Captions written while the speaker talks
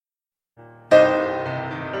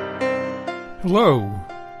Hello,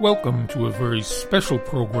 welcome to a very special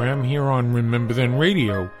program here on Remember Then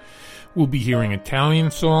Radio. We'll be hearing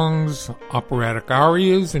Italian songs, operatic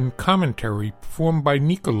arias, and commentary performed by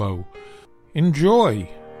Nicolo. Enjoy!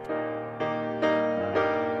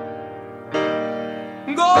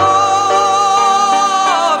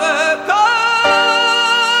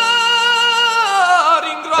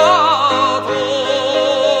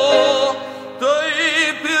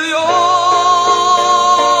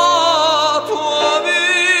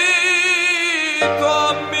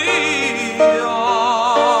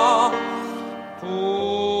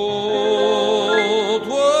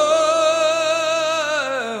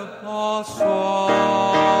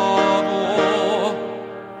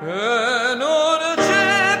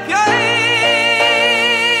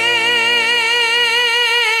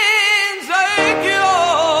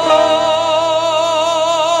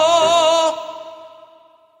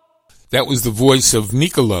 That was the voice of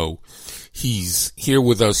Nicolo. He's here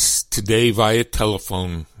with us today via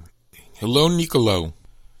telephone. Hello, Nicolo.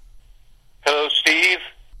 Hello, Steve.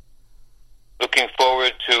 Looking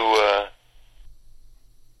forward to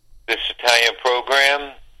this Italian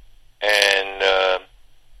program and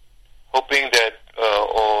hoping that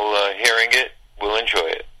all hearing it will enjoy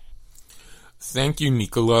it. Thank you,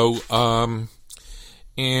 Nicolo.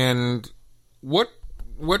 And what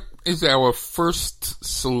is our first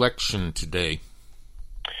selection today?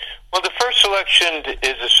 Well, the first selection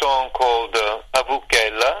is a song called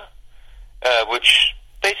Avuchella, which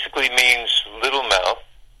basically means little mouth,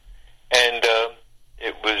 and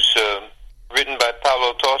it was written by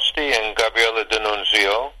Paolo Tosti and Gabriele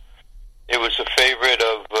D'Annunzio. It was a favorite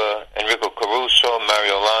of Enrico Caruso,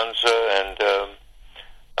 Mario Lanza, and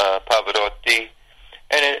Pavarotti,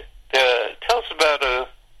 and it tells about a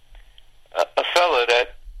fella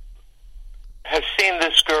that has seen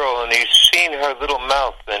this girl, and he's seen her little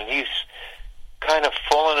mouth, and he's kind of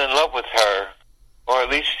fallen in love with her, or at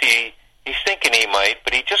least he's thinking he might,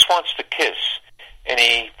 but he just wants to kiss, and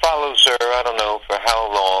he follows her, I don't know for how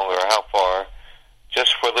long or how far,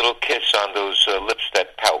 just for a little kiss on those lips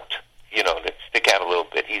that pout, that stick out a little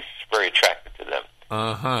bit. He's very attracted to them.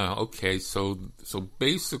 Okay, so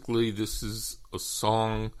basically this is a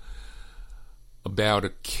song about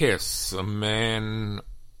a kiss, a man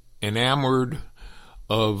enamored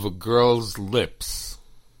of a girl's lips.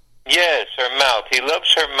 Yes, her mouth. He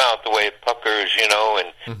loves her mouth, the way it puckers, and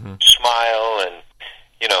smile, and,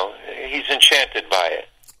 he's enchanted by it.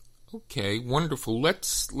 Okay, wonderful.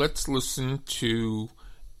 Let's listen to,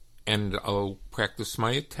 and I'll practice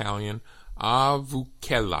my Italian,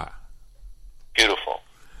 Avuchella. Beautiful.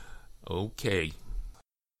 Okay.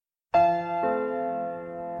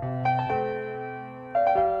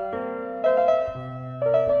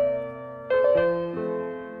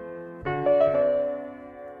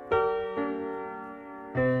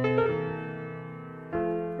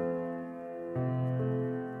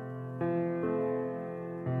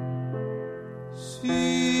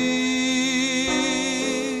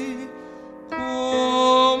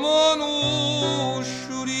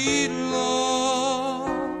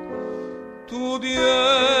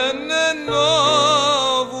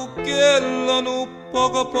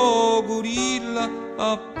 Poco gorilla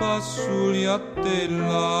a passuli a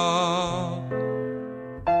tella.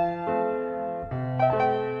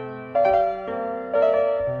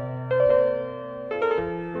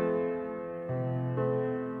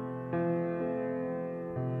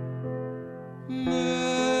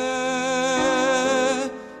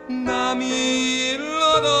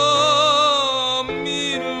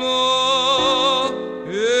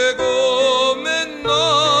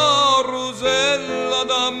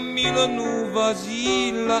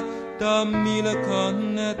 Vasilla, dammi la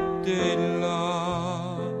cannetella,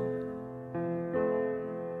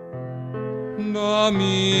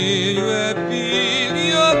 dammi due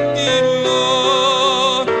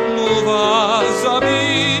pigliattillo, nu vas a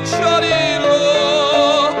picciarillo,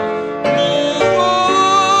 nu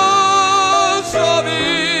vas a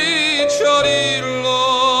picciarillo,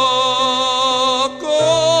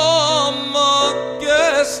 come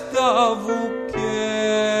che stavo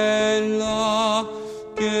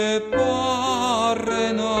che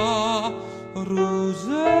pare una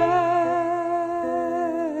rosella,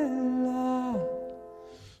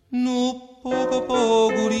 no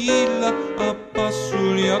poco gorilla a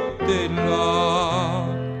passuli a tella.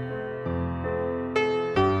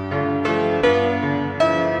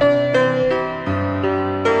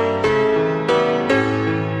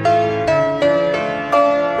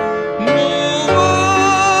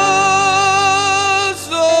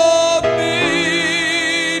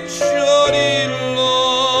 Picciarillo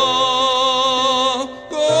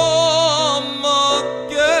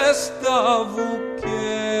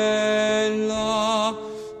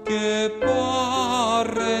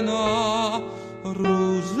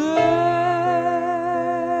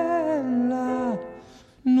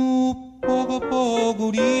poco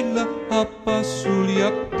gorilla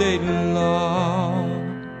appassugliatella.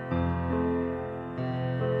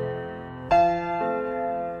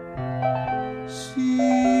 Si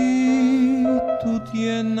tu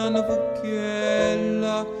tiena una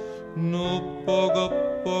vucchiella, no poco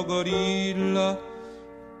gorilla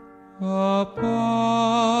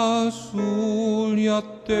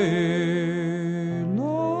appassugliatella.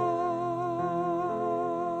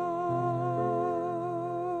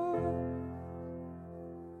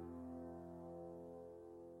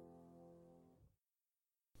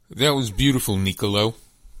 That was beautiful, Nicolo.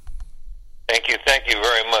 Thank you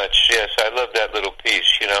very much. Yes, I love that little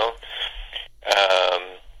piece, you know.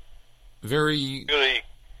 Very... Really,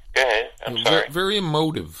 go ahead, I'm sorry. Very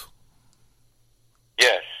emotive.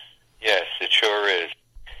 Yes, it sure is.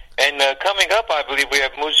 And coming up, I believe we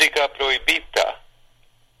have Musica Proibita.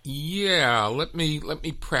 Yeah, let me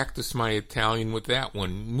practice my Italian with that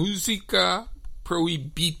one. Musica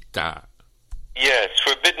Proibita. Yes,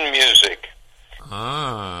 forbidden music.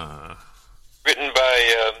 Ah. Written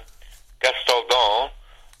by Gastaldon.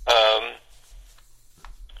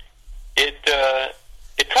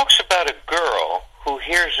 It talks about a girl who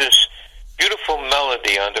hears this beautiful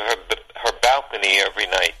melody under her balcony every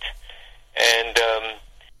night, and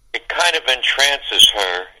it kind of entrances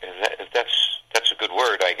her. If that's a good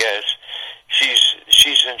word, I guess.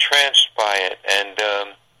 She's entranced by it, and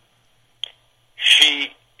she's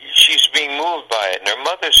being moved by it, and her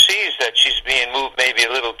mother sees that she's being moved maybe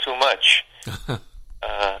a little too much,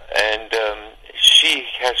 and she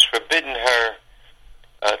has forbidden her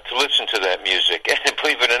to listen to that music. And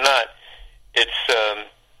believe it or not, it's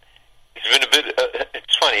been a bit.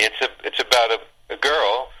 It's funny. It's about a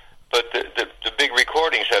girl, but the big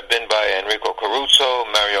recordings have been by Enrico Caruso,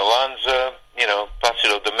 Mario Lanza,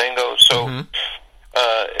 Placido Domingo. So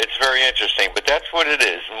it's very interesting. But that's what it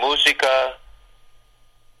is: musica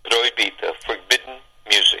proibita, forbidden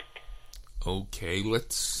music. Okay,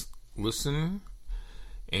 let's listen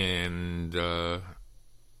and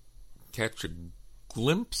catch a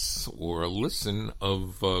glimpse or a listen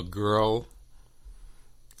of a girl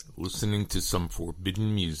listening to some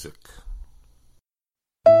forbidden music.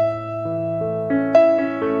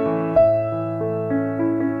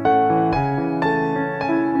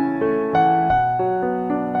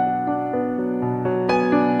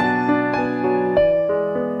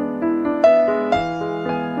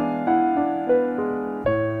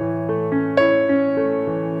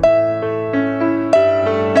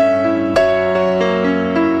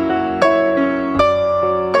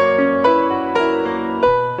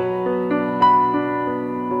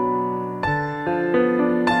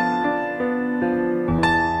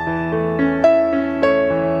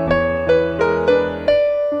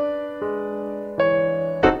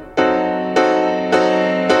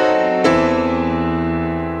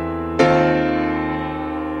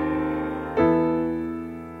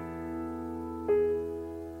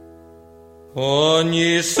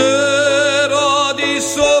 Ogni sera di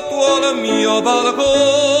sotto al mio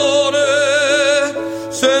balcone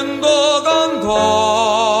sento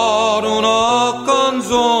cantare una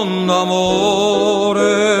canzone d'amore.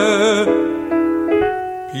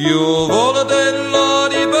 Più volte la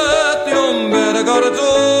ripete un bel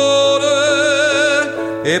garzone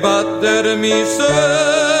e battermi sento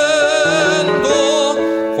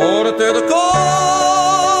forte il cuore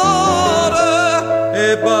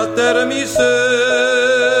e battermi sento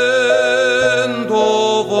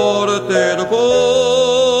forte il cuore.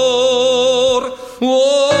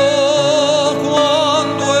 Oh,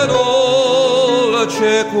 quando è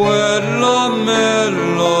dolce quella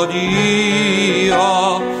melodia,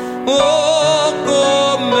 oh,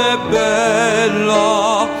 com'è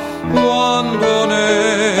bella quando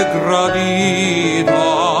ne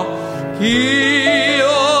gradita.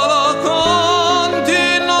 Io la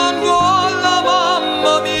canti non vuole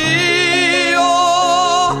mamma mia,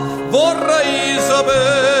 vorrei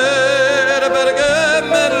sapere perché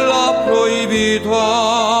me l'ha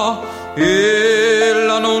proibita.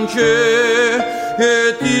 Ella non c'è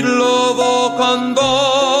e ti devo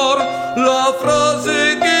cantar la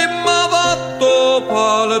frase che m'ha fatto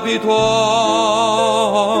palpitare.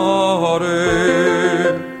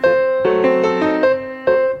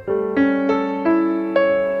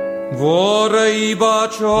 Vorrei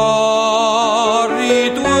baciare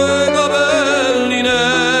i tuoi capelli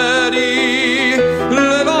neri,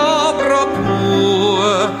 le labbra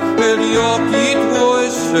tue e gli occhi tuoi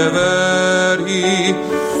severi.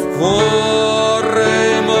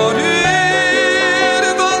 Vorrei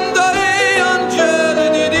morire con degli angeli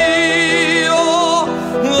di Dio,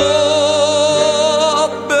 oh,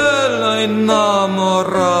 bella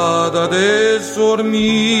innamorata di tesor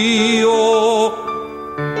mio,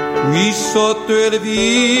 qui sotto il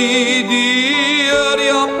vidi eri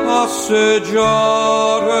a passeggiare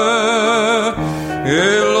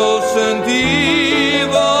e lo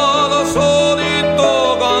sentiva lo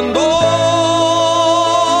solito candor.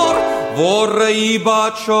 Vorrei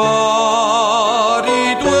baciare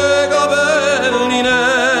i tuoi capelli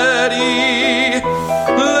neri,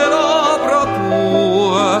 le labbra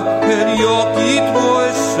tue e gli occhi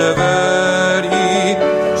tuoi severi.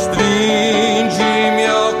 Stringimi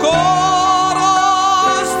al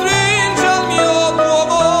cuore, stringi al mio tuo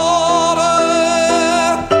cuore,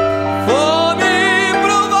 fammi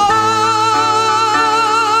provare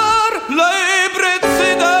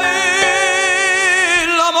l'ebbrezza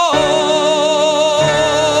dell'amor.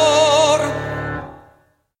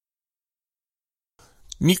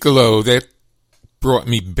 Nicolo, that brought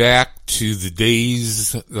me back to the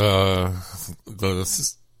days,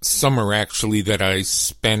 summer actually, that I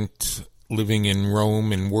spent living in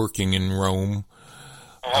Rome and working in Rome.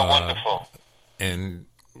 How wonderful. And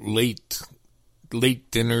late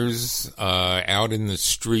dinners out in the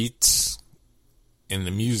streets and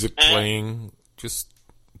the music playing, just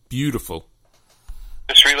beautiful.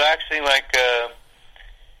 It's relaxing, like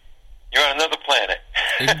you're on another planet.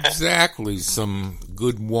 Exactly. Some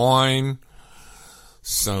good wine,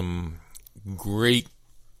 some great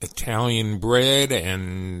Italian bread,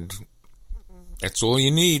 and that's all you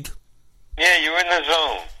need. Yeah, you're in the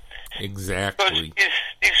zone. Exactly. Because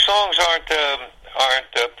these songs aren't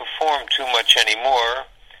performed too much anymore.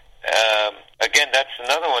 Again, that's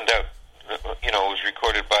another one that was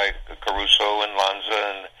recorded by Caruso and Lanza,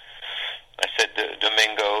 and I said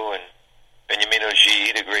Domingo and Beniamino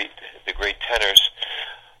G, the great tenors.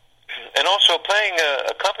 And also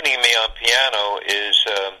accompanying me on piano is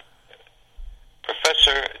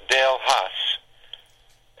Professor Dale Haas,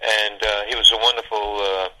 and he was a wonderful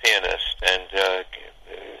pianist and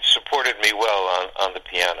supported me well on the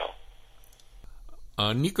piano.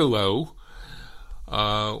 Nicolo,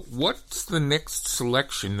 what's the next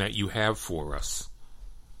selection that you have for us?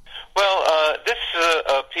 Well, this is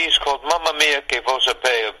a piece called Mamma Mia Che Voce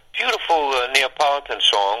Pe, a beautiful Neapolitan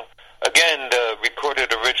song, again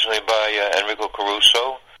recorded originally by Enrico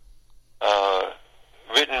Caruso,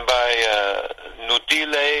 written by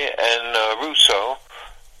Nutile and Russo,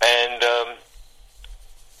 and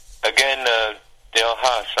again Dale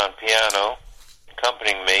Haas on piano,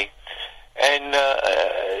 accompanying me. And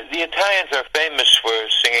the Italians are famous for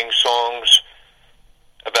singing songs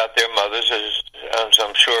about their mothers, as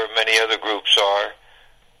I'm sure many other groups are.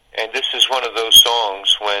 And this is one of those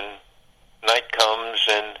songs when night comes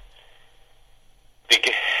and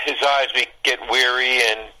his eyes get weary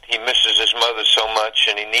and he misses his mother so much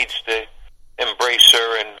and he needs to embrace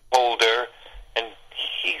her and hold her. And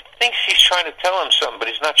he thinks he's trying to tell him something, but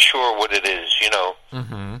he's not sure what it is,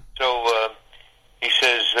 Mm-hmm. So he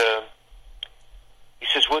says,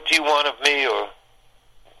 what do you want of me, or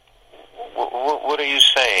what are you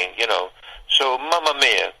saying, So, Mamma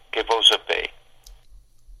Mia, che voce pe.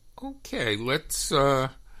 Okay, let's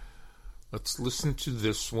listen to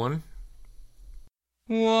this one.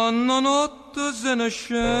 Quando notte se ne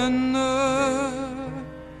scende,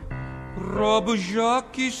 proprio già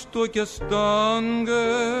chi sto che stanche,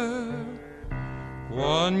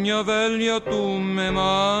 quando veglia tu me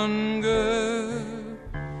manche,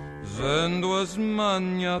 sento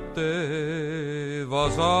smania te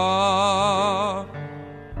vasà,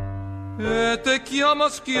 e te chiama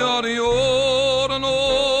schiariorno,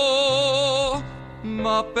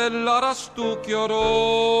 ma per la stu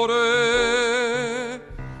chiarore,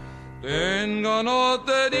 tengano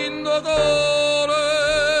te d'indagare,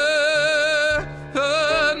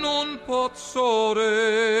 e non posso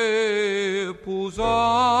repusare.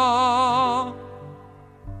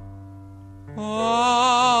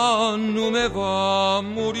 Non me va a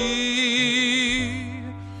morire,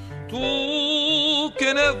 tu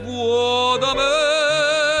che ne vuoi da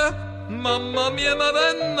me, mamma mia mi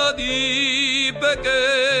venna di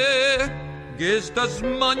perché che sta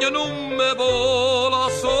smania non me vola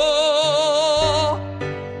so.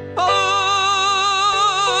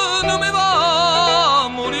 Non me va a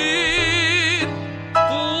morire,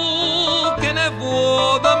 tu che ne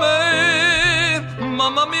vuoi da me,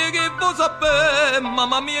 mamma mia che vuoi sapere,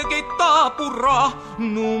 mamma mia che t'ha purrà,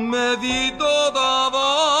 non me vedo da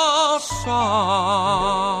vassa.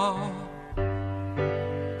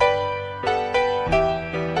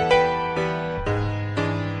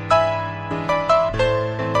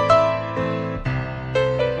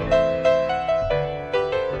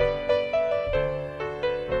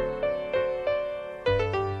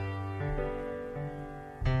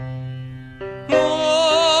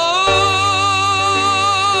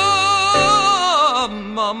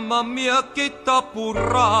 fiacchetta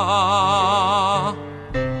purrà.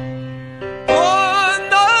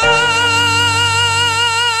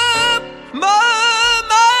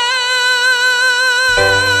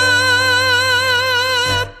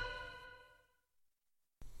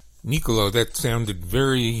 Nicolo, that sounded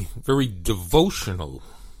very, very devotional.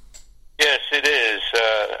 Yes, it is.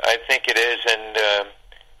 I think it is, and of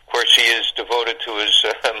course he is devoted to his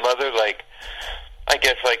mother, like I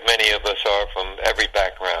guess like many of us are from every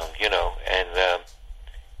background, you know, and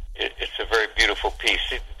it's a very beautiful piece.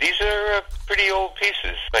 These are pretty old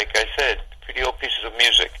pieces, like I said, pretty old pieces of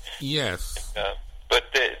music. Yes. But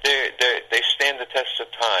they stand the test of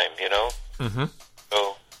time, you know? Mm-hmm.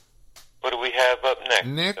 So, what do we have up next?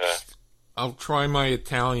 Next, I'll try my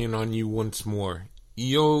Italian on you once more.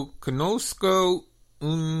 Io conosco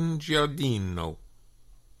un giardino.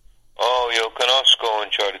 Oh, io conosco un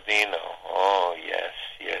giardino. Oh, yes,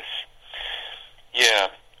 yes. Yeah,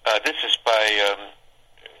 this is by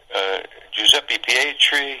Giuseppe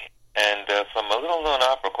Pietri, and from a little-known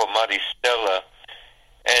opera called Maristella.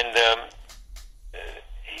 And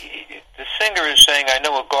the singer is saying, I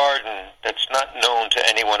know a garden that's not known to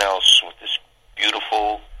anyone else, with this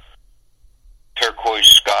beautiful turquoise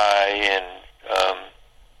sky, and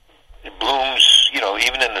it blooms, you know,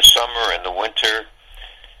 even in the summer and the winter.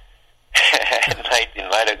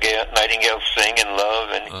 Nightingales sing and love,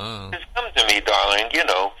 and just come to me, darling, you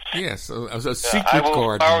know. Yes, a secret I will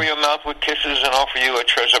garden. flower your mouth with kisses and offer you a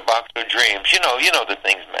treasure box of dreams. You know the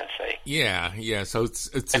things men say. Yeah. So it's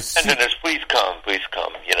a Tenderness, please come,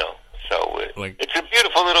 you know. So it's a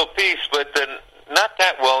beautiful little piece, but not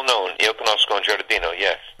that well known. Io conosco un giardino,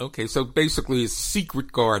 yes. Okay, so basically a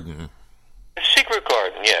secret garden. A secret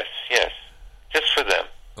garden, yes, just for them.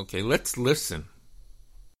 Okay, let's listen.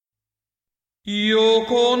 Io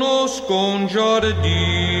conosco un giardino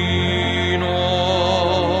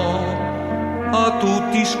a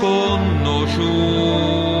tutti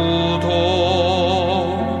sconosciuto,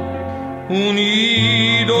 un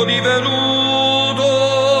nido di veluto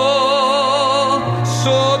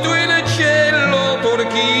sotto il cielo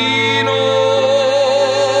turchino,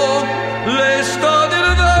 l'estate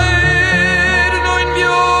il verno in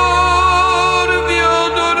fior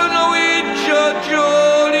fiorano i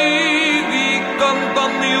giaggioli,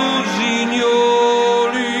 cantano i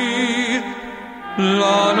usignoli,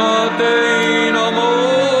 la notte in amor.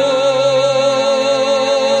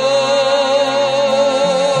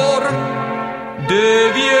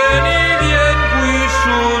 Vieni qui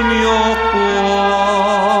sul mio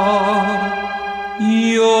cuore,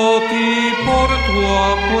 io ti porto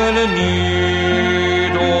a quel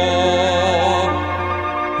nido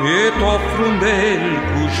e t'offro un bel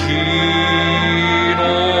cuscino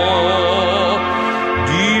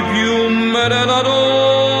di piume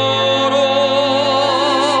d'adoro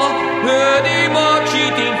e di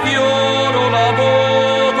baci ti infioro la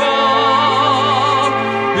bocca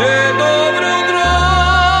e dovrò un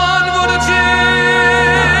gran voltier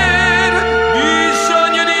i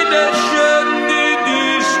sogni di descendi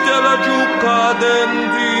di stella giù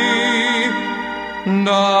cadenti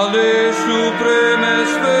dalle supreme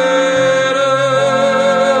sfere.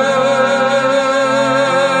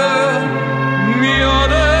 Mia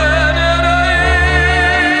tenerezza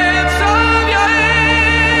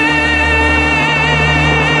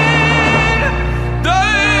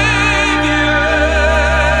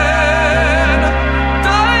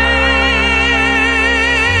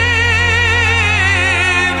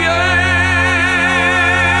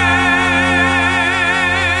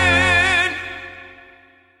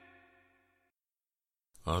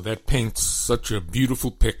That paints such a beautiful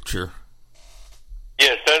picture.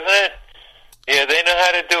 Yes, doesn't it? Yeah, they know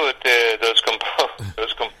how to do it, those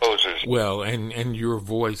composers. Well, and your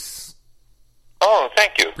voice. Oh,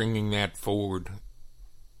 thank you. Bringing that forward.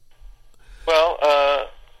 Well,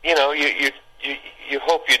 you know, you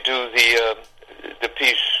hope you do the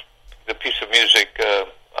piece of music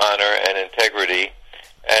honor and integrity.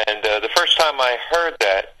 And the first time I heard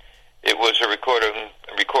that, it was a recording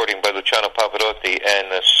by Luciano Pavarotti, and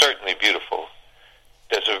certainly beautiful.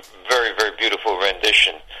 There's a very, very beautiful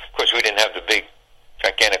rendition. Of course, we didn't have the big,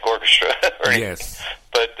 gigantic orchestra or anything. Yes.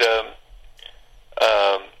 But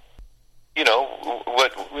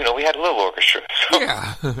we had a little orchestra. So,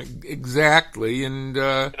 yeah, exactly, and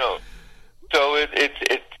so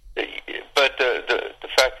but the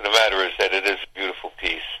fact of the matter is that it is a beautiful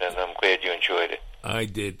piece, and I'm glad you enjoyed it. I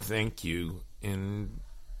did, thank you. And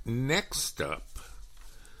next up,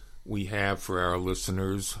 we have for our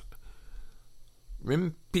listeners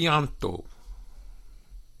Rimpianto.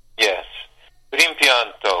 Yes,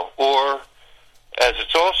 Rimpianto, or as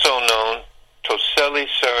it's also known, Toselli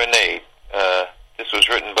Serenade. This was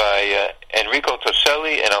written by Enrico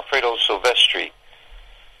Toselli and Alfredo Silvestri.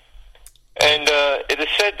 And it is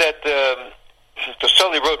said that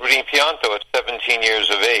Toselli wrote Rimpianto at 17 years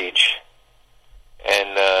of age,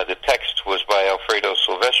 and the text was by Alfredo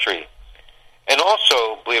Silvestri. And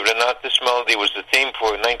also, believe it or not, this melody was the theme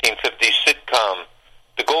for a 1950s sitcom,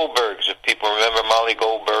 The Goldbergs, if people remember Molly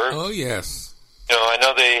Goldberg. Oh, yes. You know, I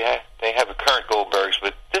know they have a current Goldbergs,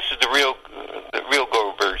 but this is the real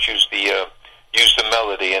Goldbergs use the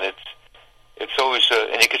melody, and it's always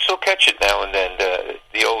and you can still catch it now and then,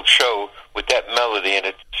 the old show with that melody, and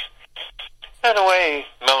it's in a way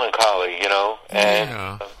melancholy, you know,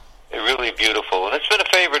 and really beautiful. And it's been a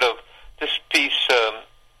favorite of this piece.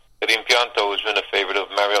 Rimpianto has been a favorite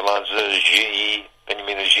of Mario Lanza, G.E.,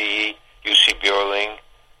 Beniamino G.E., U.C. Bjorling,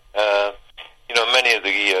 you know, many of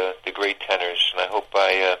the great tenors, and I hope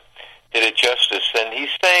I did it justice. And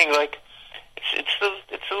he's saying, like,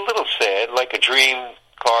 it's a little sad, like a dream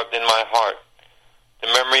carved in my heart. The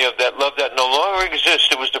memory of that love that no longer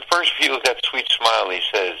exists. It was the first view of that sweet smile, he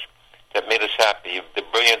says, that made us happy, the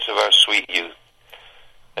brilliance of our sweet youth.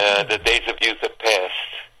 The days of youth have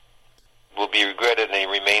passed, will be regretted, and he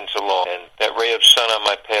remains alone. And that ray of sun on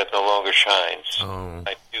my path no longer shines. Oh.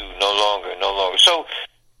 I do, no longer. So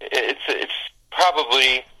it's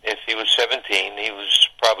probably, if he was 17, he was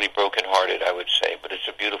probably brokenhearted, I would say, but it's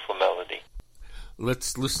a beautiful melody.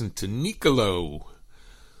 Let's listen to Nicolo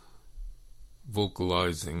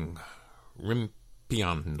vocalizing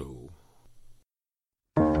Rimpianto.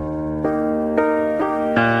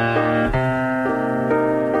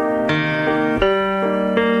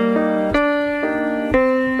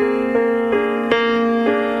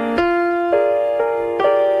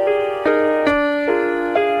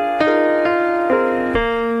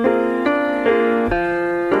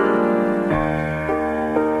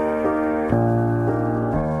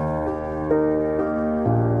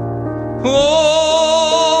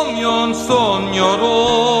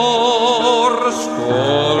 Sognador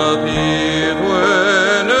scolpito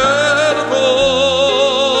nel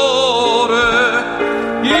cuore,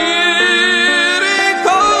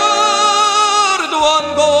 ricordo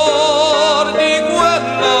ancora di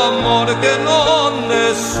quell'amore che non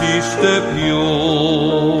esiste più.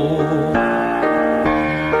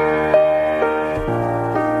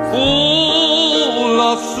 Fu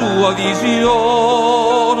la sua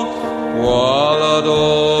visione, quale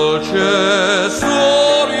dolce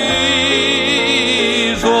sorriso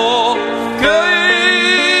che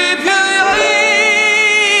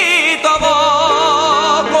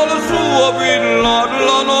pietava col suo brillare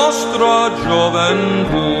la nostra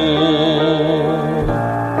gioventù.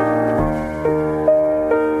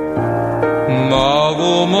 Ma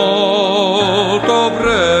fu molto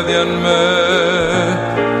breve in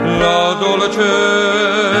me la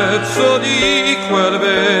dolcezza di quel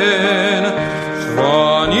ben,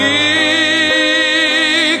 svanì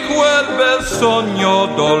quel bel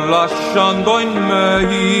sogno, lasciando in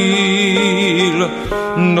me il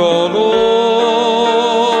dolor.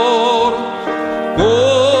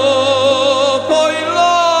 Oh, poi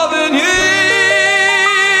l'avvenir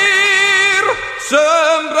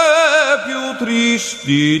sempre più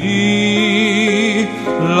tristi di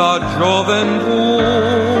la gioventù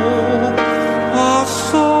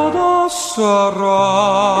passata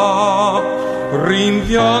sarà,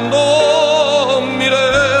 rimpianto mi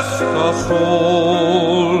resta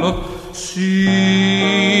sol, sì,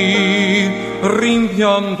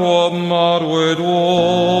 rimpianto amaro e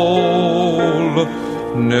duol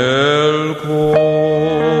nel cor.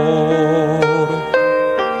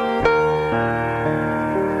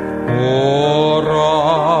 O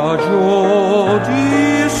raggio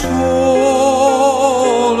di sole,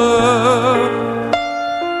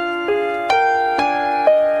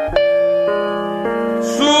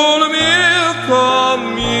 sul mio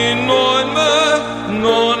cammino in me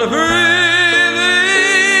non vedi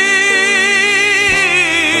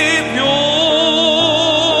più.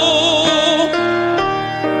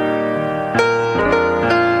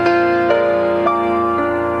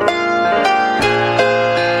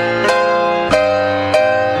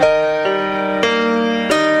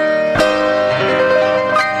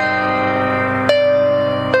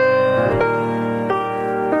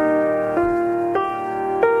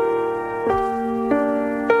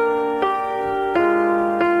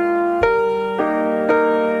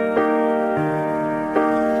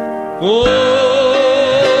 Oh,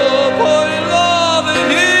 poi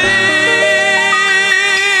l'avvenir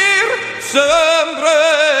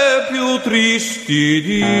sempre più tristi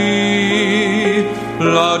di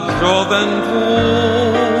la gioventù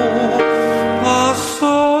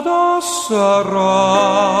passata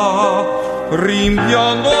sarà,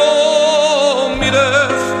 rimpianto mi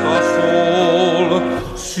resta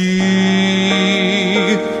sol, sì,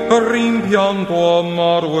 rimpianto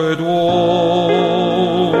amaro e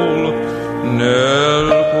duol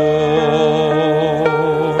nel cor.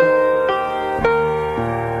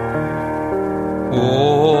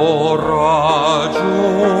 O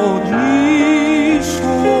raggio di sole,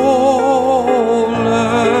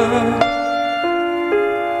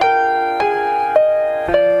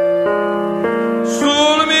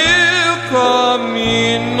 sul mio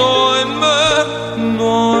cammino e me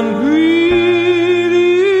non vidi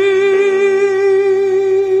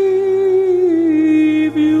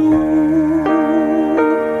più,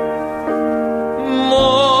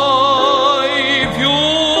 mai più,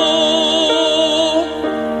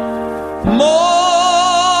 mai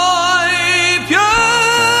più.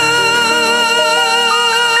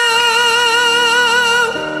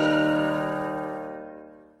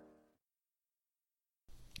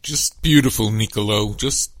 Just beautiful, Nicolo.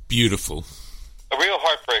 Just beautiful. A real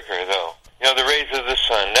heartbreaker, though. You know, the rays of the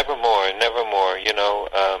sun, nevermore, nevermore. You know,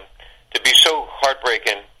 to be so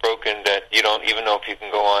broken that you don't even know if you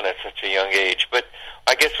can go on at such a young age. But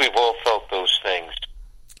I guess we've all felt those things.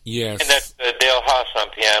 Yes. And that Dale Haas on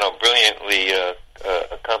piano, brilliantly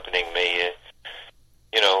accompanying me.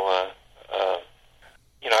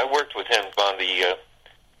 I worked with him on the,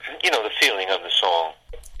 the feeling of the song.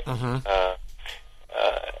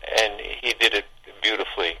 And he did it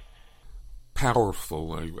beautifully.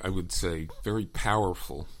 Powerful, I would say. Very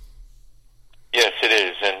powerful. Yes, it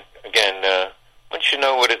is. And again, once you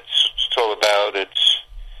know what it's all about, it's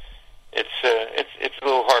a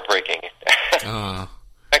little heartbreaking.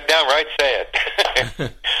 Back downright say it.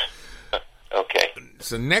 Okay.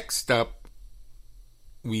 So next up,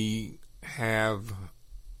 we have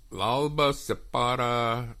L'alba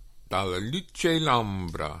separa dalla luce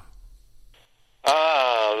l'ombra.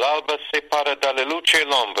 L'alba separa dalle luce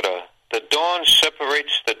l'ombra. The dawn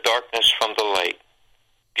separates the darkness from the light.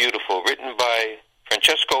 Beautiful. Written by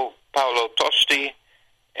Francesco Paolo Tosti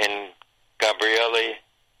and Gabriele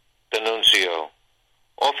D'Annunzio.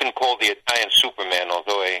 Often called the Italian Superman,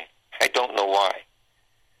 although I don't know why.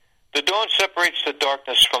 The dawn separates the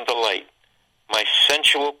darkness from the light. My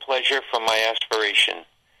sensual pleasure from my aspiration.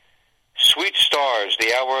 Sweet stars,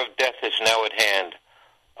 the hour of death is now at hand.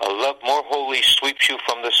 A love more holy sweeps you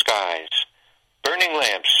from the skies. Burning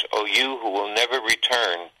lamps, O you who will never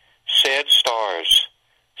return. Sad stars,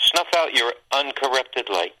 snuff out your uncorrupted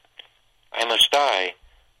light. I must die.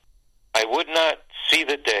 I would not see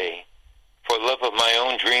the day, for love of my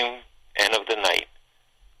own dream and of the night.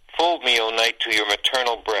 Fold me, O night, to your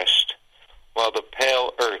maternal breast, while the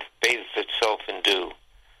pale earth bathes itself in dew.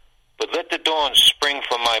 But let the dawn spring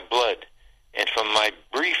from my blood, and from my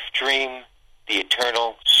brief dream, the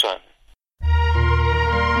eternal sun.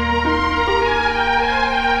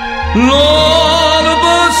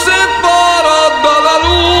 L'alba separa dalla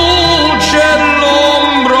luce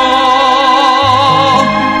l'ombra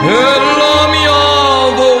e la mia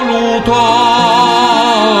voluta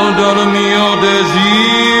dal mio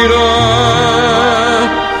desire.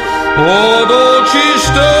 O dolci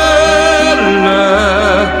stelle,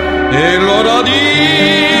 è l'ora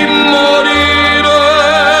di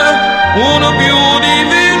morire, un più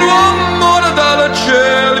divino amore dal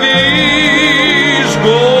cielo vi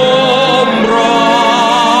sgombra.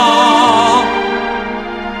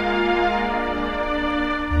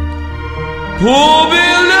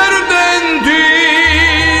 Pupille ardenti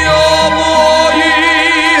a voi,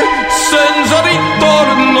 senza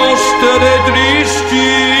ritorno stelle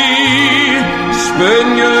tristi,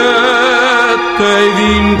 spegnete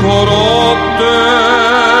incorrotte,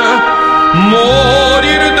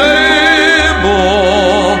 morir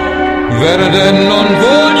devo, verde non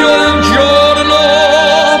voglio il giorno,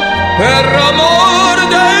 per amor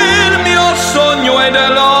del mio sogno e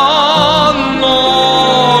della notte.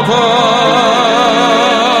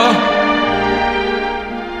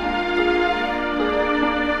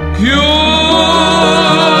 Chiudi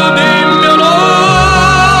mia notte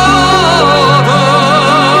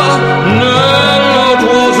nella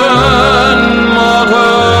tua sen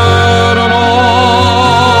materna,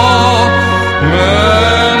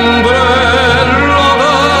 mentre la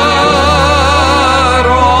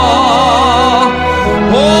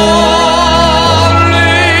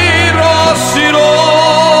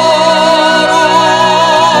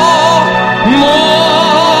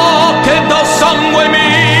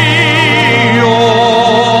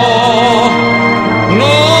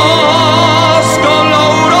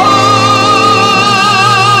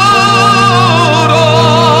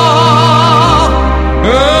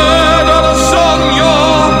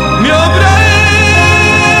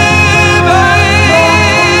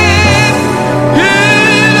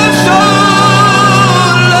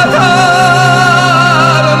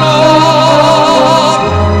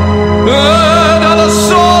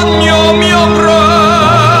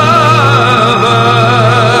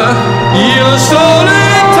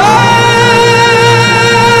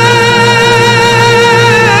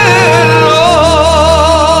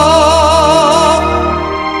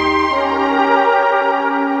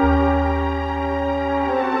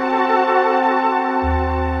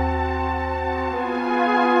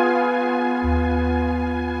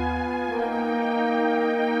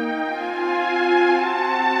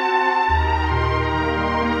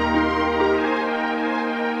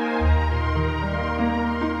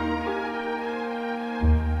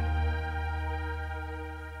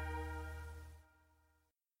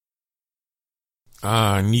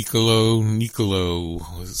Ah, Nicolo,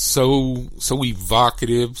 so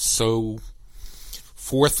evocative, so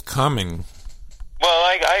forthcoming. Well,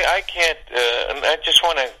 I can't. I just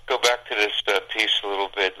want to go back to this piece a little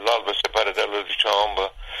bit. L'alba separa dalla luce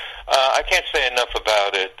ombra. I can't say enough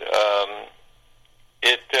about it.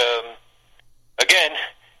 Again,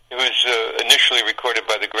 it was initially recorded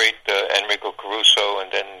by the great Enrico Caruso,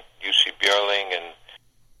 and then U.C. Björling, and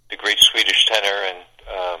the great Swedish tenor, and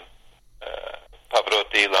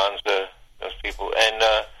Pavarotti, Lanza, those people, and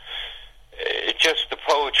it just, the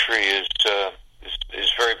poetry is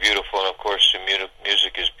very beautiful, and of course the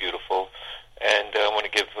music is beautiful. And I want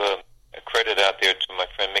to give a credit out there to my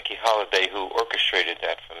friend Mickey Holliday, who orchestrated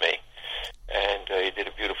that for me, and he did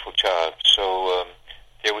a beautiful job. So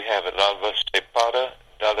there we have it, L'alba separa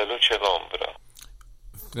dalla luce l'ombra.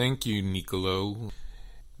 Thank you, Nicolo.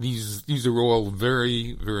 These are all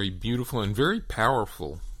very, very beautiful and very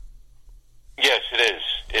powerful. Yes, it is.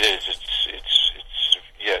 It is. It's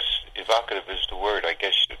yes, evocative is the word, I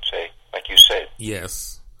guess you would say, like you said.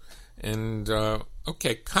 Yes. And,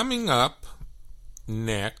 okay, coming up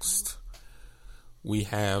next, we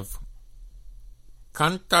have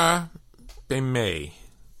Canta per me.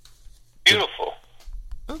 Beautiful.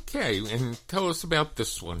 Okay, and tell us about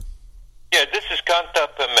this one. Yeah, this is Canta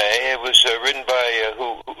per me. It was written by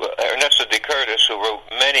Ernesto De Curtis, who wrote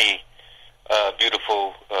many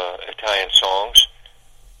beautiful Italian songs.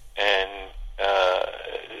 And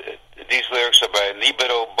these lyrics are by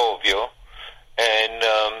Libero Bovio. And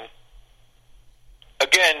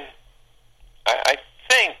again, I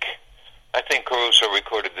think Caruso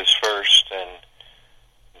recorded this first, and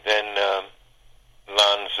then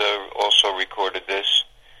Lanza also recorded this.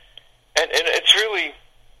 And it's really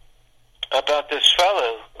about this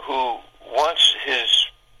fellow who wants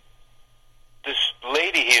this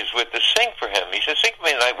lady he is with to sing for him. He says, "Sing for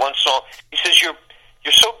me tonight one song." He says, "You're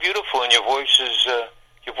so beautiful, and your voice is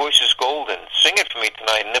golden. Sing it for me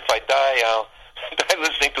tonight, and if I die, I'll die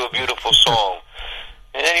listening to a beautiful song."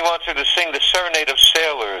 And then he wants her to sing the Serenade of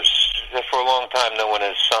Sailors that for a long time no one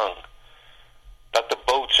has sung. About the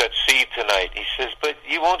boats at sea tonight. He says, "But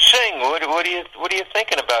you won't sing. What are you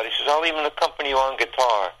thinking about?" He says, "I'll even accompany you on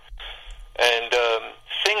guitar. And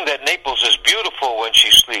sing that Naples is beautiful when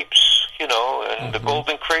she sleeps, and the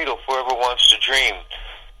golden cradle forever wants to dream.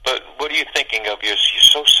 But what are you thinking of? You're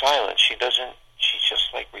so silent. She just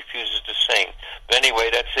like refuses to sing." But anyway,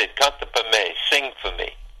 that's it. Canta per me. Sing for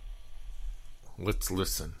me. Let's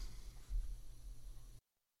listen.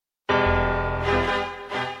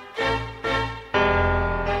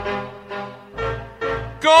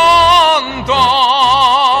 Canta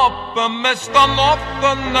per me stanotte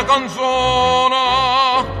una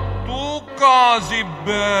canzone, tu così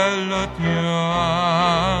bella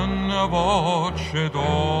tieni voce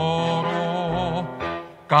d'oro.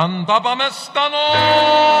 Canta per me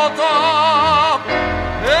stanotte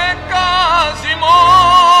e casi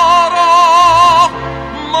moro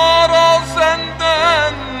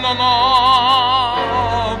sentendo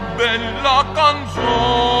una bella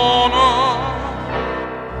canzone.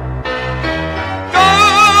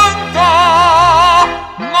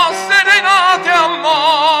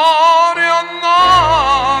 Amore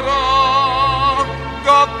amara,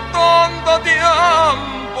 che tanto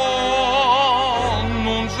tempo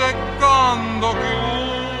non si canta più.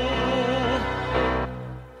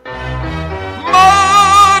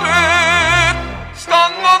 Mare,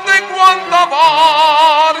 stanotte quanta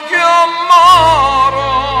varchi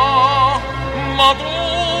amara, ma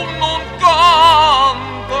tu non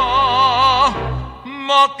canta,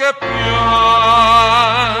 ma che piange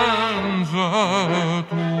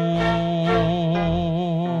tu.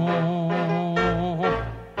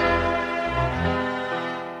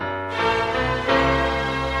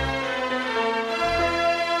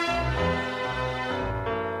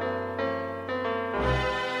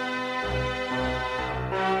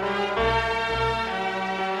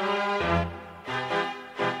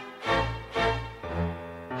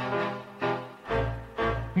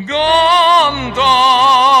 Canta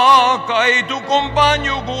che tu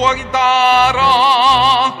compagno con la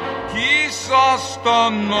chitarra, chissà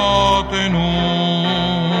stanotte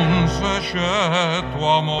non se c'è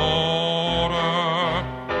tuo amore.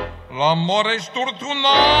 L'amore è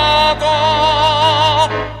sfortunato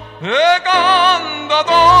e cantatore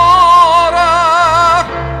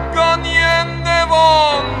che niente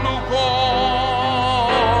voglio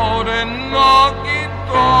cuore una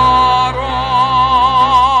chitarra.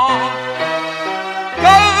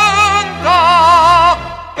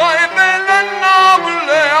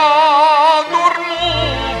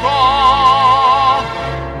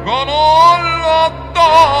 Con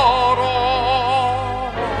l'adoro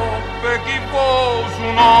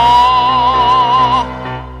luna.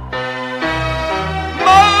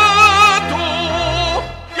 Ma tu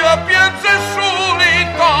che pienses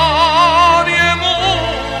solitaria e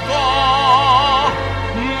muta,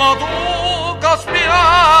 ma tu che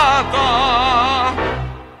spiata,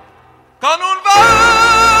 che non va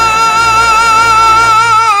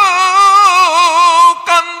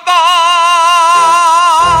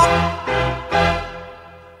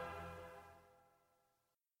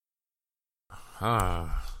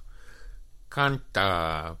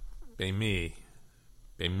Canta per me.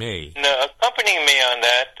 Now, accompanying me on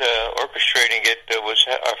that, orchestrating it, was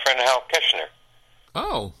our friend Hal Keshner.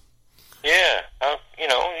 Oh. Yeah,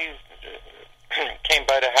 he came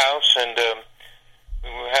by the house, and we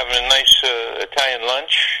were having a nice Italian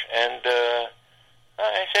lunch, and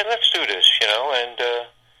I said, let's do this, and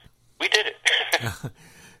we did it.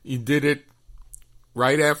 You did it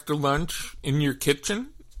right after lunch in your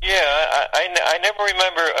kitchen? Yeah, I never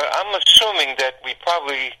remember. I'm assuming that we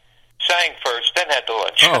probably sang first, then had the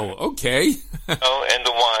lunch. Oh, okay. And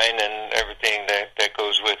the wine and everything that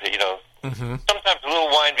goes with it. Mm-hmm. Sometimes a little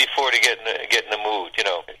wine before to get in the mood.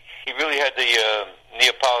 He really had the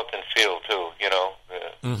Neapolitan feel too.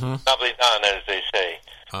 Mm-hmm. Napolitan, as they say.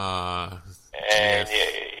 And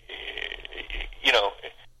yes.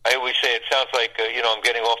 I always say it sounds like I'm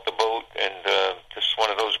getting off the boat and just one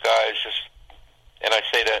of those guys and I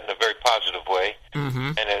say that in a very positive way.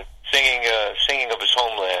 Mm-hmm. And singing of his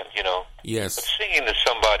homeland, Yes. But singing to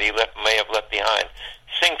somebody may have left behind.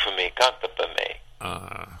 Sing for me, canta per me.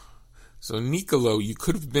 So, Nicolo, you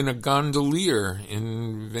could have been a gondolier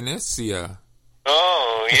in Venezia.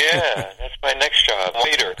 Oh, yeah. That's my next job,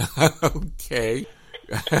 waiter. Okay.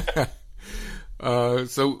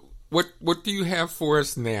 So, what do you have for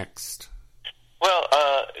us next? Well,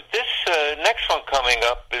 this next one coming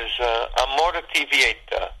up is Amore ti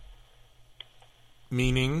vieta.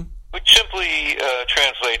 Meaning? Which simply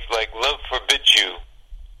translates like love forbids you.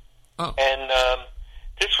 Oh. And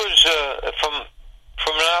this was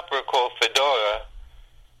from an opera called Fedora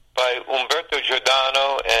by Umberto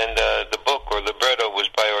Giordano, and the book or libretto was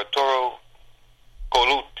by Arturo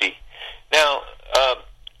Colutti. Now,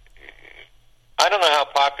 I don't know how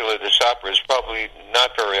popular this opera is, probably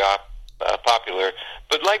not very popular,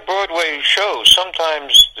 but like Broadway shows,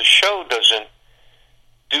 sometimes the show doesn't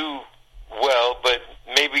do well, but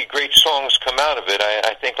maybe great songs come out of it.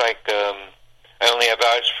 I think like I Only Have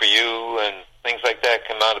Eyes for You and things like that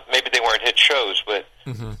come out of, maybe they weren't hit shows, but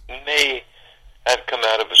Mm-hmm. may have come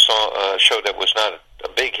out of a show that was not a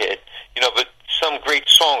big hit, but some great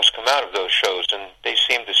songs come out of those shows, and they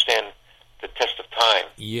seem to stand the test of time.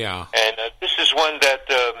 Yeah. And this is one that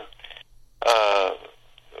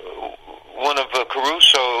one of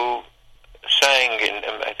Caruso sang in,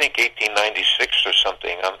 I think, 1896 or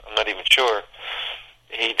something. I'm not even sure.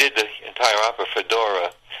 He did the entire opera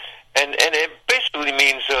Fedora, and it basically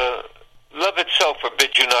means love itself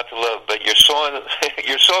forbids you not to love, but your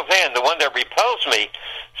soft hand, the one that repels me,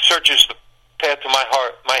 searches the path to my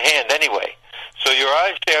heart, my hand anyway. So your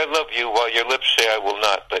eyes say I love you, while your lips say I will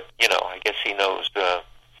not. But I guess he knows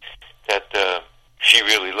that she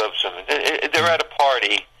really loves him. They're at a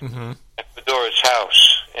party Mm-hmm. at Fedora's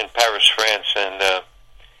house in Paris, France, and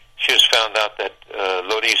she has found out that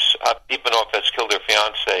Loris Ipanov has killed her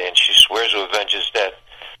fiancé, and she swears to avenge his death.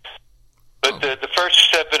 But the first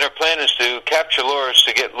step in her plan is to capture Loris,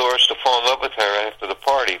 to get Loris to fall in love with her after the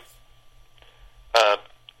party.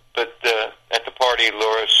 But at the party,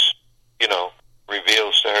 Loris,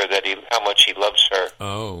 reveals to her that how much he loves her.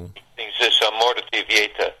 Oh. He sings this Amore ti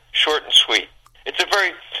vieta, short and sweet. It's a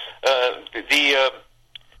very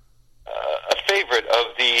a favorite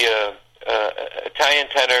of the Italian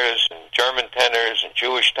tenors and German tenors and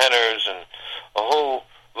Jewish tenors and a whole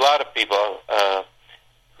lot of people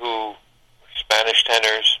who Spanish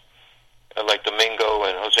tenors like Domingo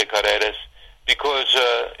and Jose Carreras, because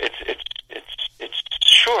it's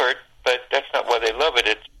short, but that's not why they love it.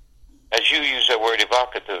 It's, as you use that word,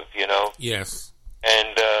 evocative, Yes.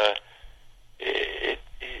 And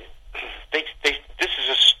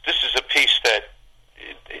this is a piece that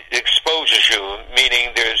exposes you,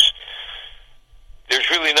 meaning there's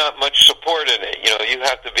really not much support in it. You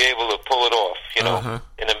have to be able to pull it off, in a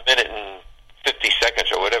minute and 50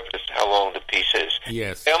 seconds or whatever how long the piece is.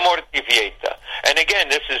 Yes. Amore ti vieta. And again,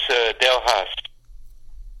 this is Del Haas.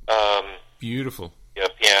 Beautiful. Yeah,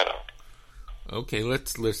 piano. Okay,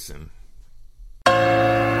 let's listen.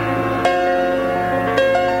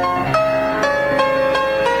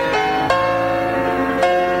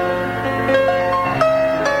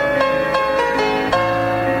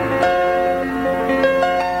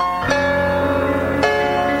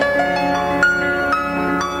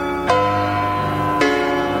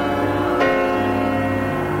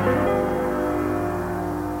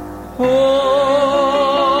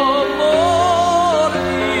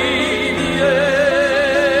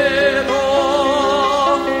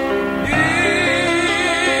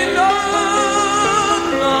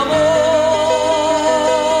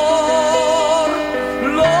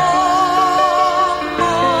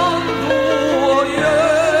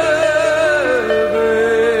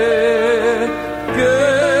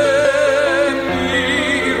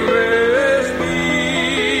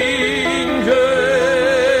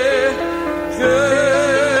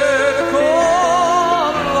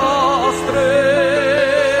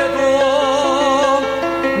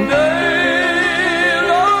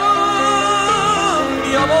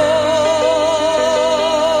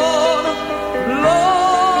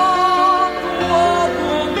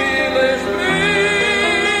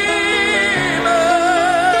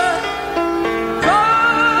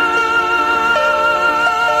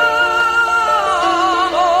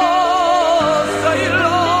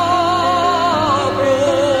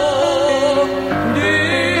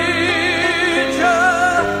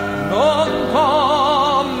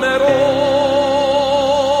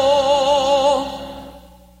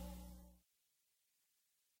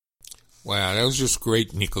 just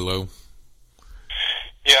great, Nicolo.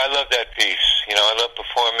 Yeah, I love that piece. You know, I love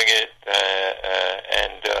performing it,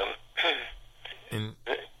 and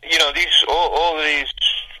you know, all of these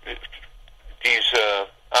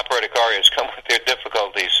operatic arias come with their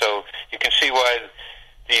difficulties. So you can see why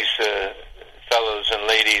these fellows and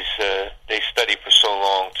ladies they study for so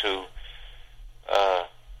long to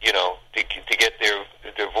you know, to get their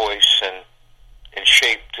voice and in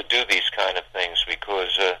shape to do these kind of things,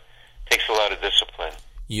 because it takes a lot of discipline.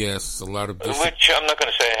 Yes, a lot of discipline. Which I'm not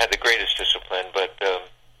going to say I had the greatest discipline, but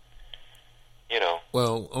you know.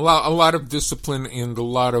 Well, a lot of discipline and a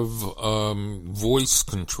lot of voice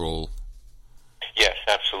control. Yes,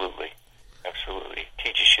 absolutely. Absolutely.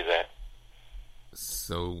 Teaches you that.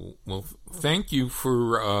 So, well, thank you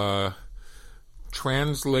for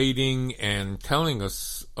translating and telling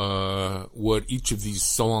us what each of these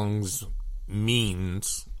songs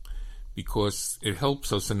means, because it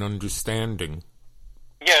helps us in understanding.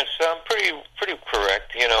 Yes, I'm pretty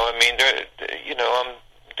correct. You know, I mean, you know, I'm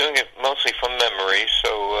doing it mostly from memory.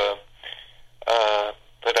 So,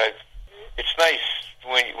 but it's nice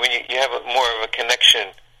when you have more of a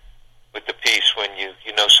connection with the piece when you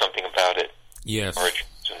know something about it. Yes,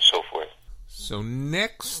 origins and so forth. So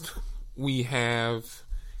next we have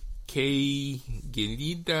Que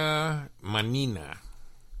Gelida Manina.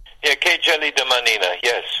 Yeah, Que Gelida Manina.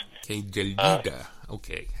 Yes. Que Gelida.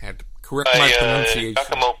 Okay, had to correct my pronunciation.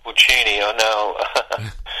 Giacomo Puccini. Oh no.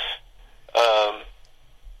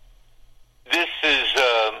 This is.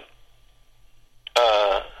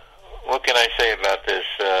 What can I say about this?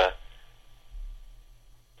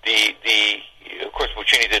 Of course,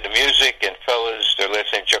 Puccini did the music, and fellas, their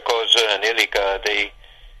last name Giacosa and Ilica, they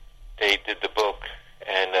did the book.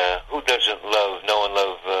 And who doesn't love, know and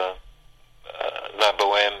love La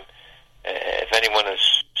Boheme? If anyone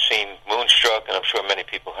has seen Moonstruck, and I'm sure many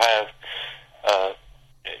people have,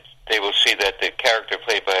 they will see that the character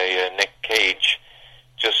played by Nick Cage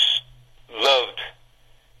just loved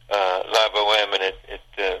La Boheme, and it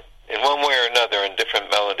in one way or another, in different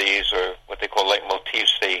melodies or what they call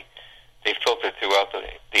leitmotifs, they filter throughout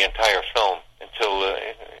the entire film until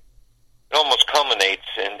it almost culminates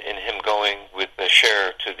in him going with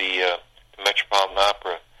Cher to the Metropolitan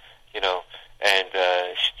Opera, you know, and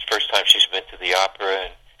first time she's been to the opera,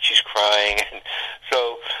 and she's crying, and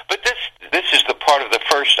so. But this is the part of the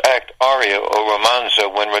first act aria or romanza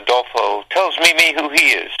when Rodolfo tells Mimi who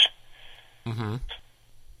he is. Mm-hmm.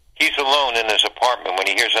 He's alone in his apartment when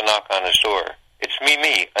he hears a knock on his door. It's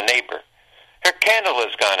Mimi, a neighbor. Her candle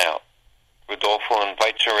has gone out. Rodolfo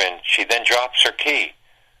invites her in. She then drops her key.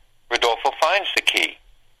 Rodolfo finds the key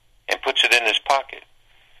and puts it in his pocket.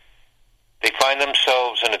 They find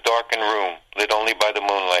themselves in a darkened room, lit only by the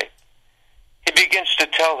moonlight. He begins to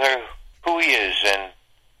tell her who he is and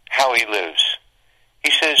how he lives.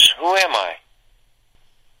 He says, "Who am I?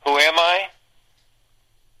 Who am I?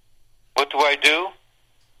 What do I do?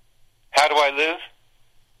 How do I live?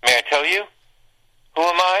 May I tell you? Who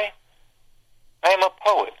am I? I am a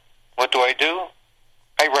poet. What do I do?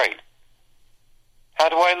 I write. How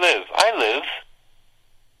do I live? I live.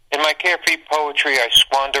 In my carefree poetry, I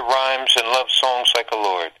squander rhymes and love songs like a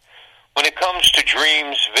lord. When it comes to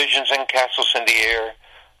dreams, visions, and castles in the air,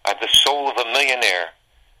 I've the soul of a millionaire.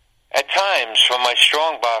 At times, from my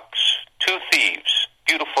strongbox, two thieves,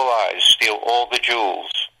 beautiful eyes, steal all the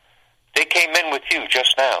jewels. They came in with you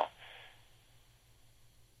just now.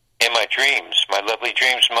 In my dreams, my lovely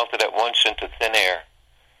dreams melted at once into thin air.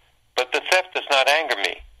 But the theft does not anger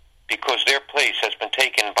me, because their place has been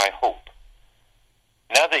taken by hope.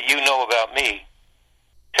 Now that you know about me,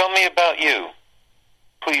 tell me about you.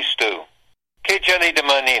 Please do. Que gelida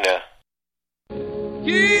manina.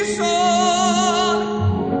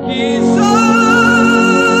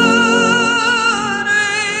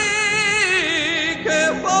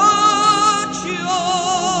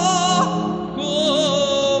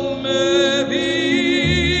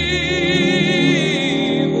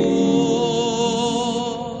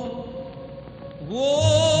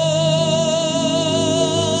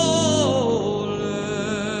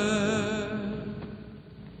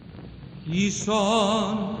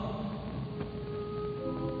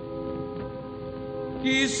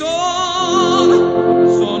 Chi sono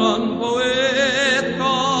un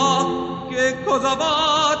poeta, che cosa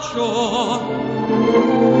faccio?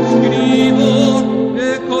 Scrivo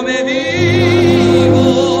e come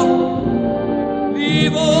vivo,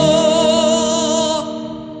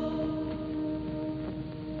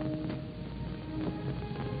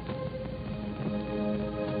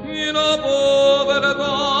 in una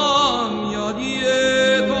povertà mia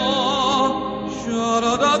dieta,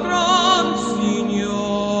 sciara da gran signore.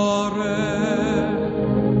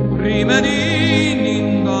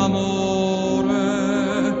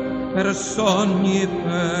 per sogni,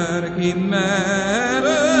 per chimere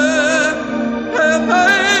e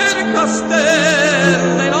per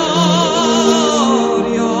castelle in aria.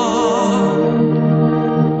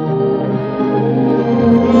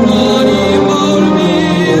 Anima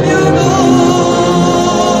olvidiana,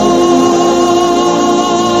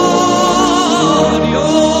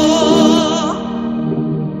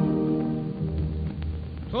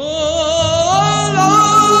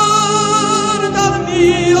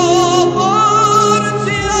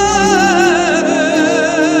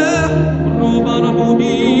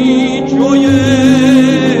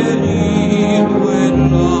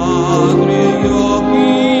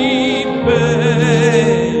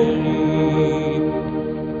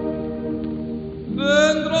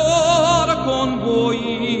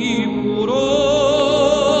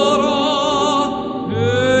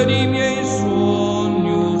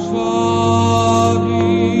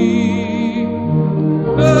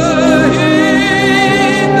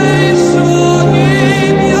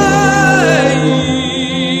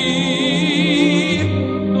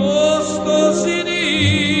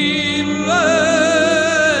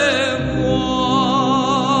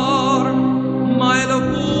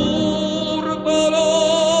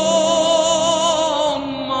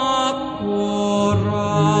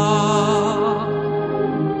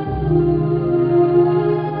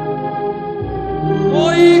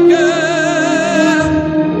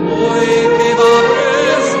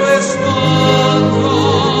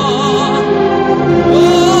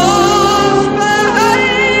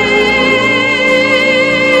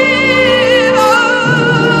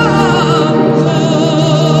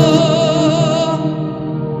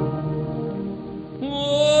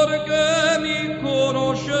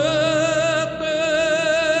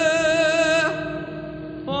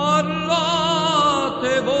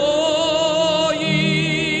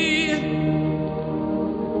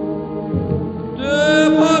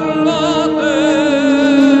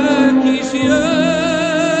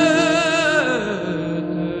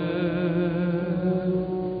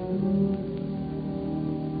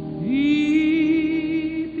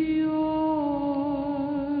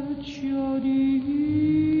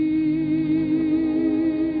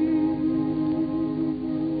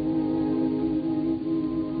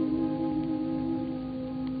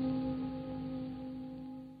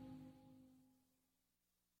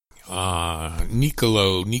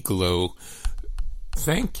 Nicolo,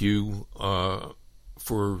 thank you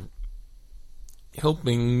for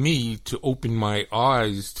helping me to open my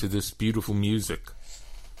eyes to this beautiful music.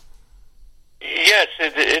 Yes,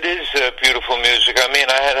 it is beautiful music. I mean,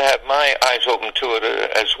 I had to have my eyes open to it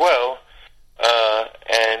as well.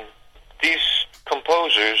 And these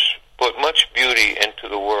composers put much beauty into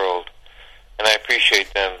the world, and I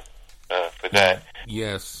appreciate them for that.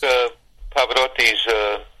 Yes. Pavarotti's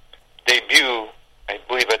debut, I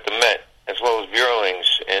believe, at the Met, as well as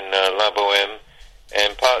Björling's in La Boheme,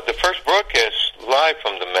 and the first broadcast live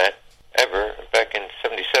from the Met ever, back in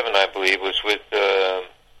 '77, I believe, was with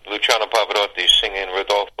Luciano Pavarotti singing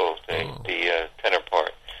Rodolfo, the tenor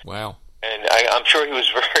part. Wow. And I'm sure he was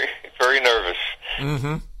very, very nervous.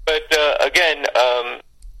 Mm-hmm. But again,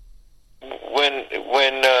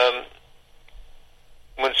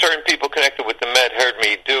 when certain people connected with the Met heard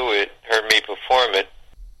me perform it,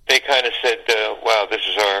 they kind of said, wow, this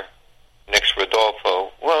is our next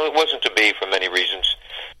Rodolfo. Well, it wasn't to be for many reasons.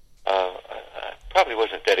 I probably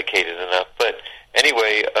wasn't dedicated enough. But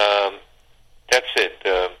anyway, that's it.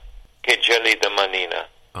 Che gelida manina.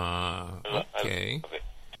 Okay.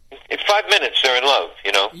 In 5 minutes, they're in love,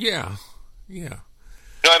 you know? Yeah.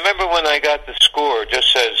 No, I remember when I got the score,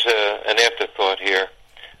 just as an afterthought here,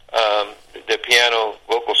 the piano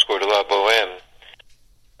vocal score to La Boheme,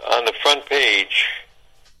 on the front page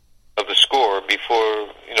of the score, before,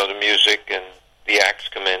 the music and the acts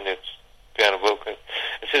come in, it's piano vocal,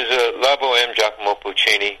 it says, La Boheme, Giacomo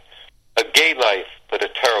Puccini, a gay life, but a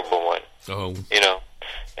terrible one. Oh.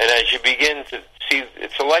 And as you begin to see,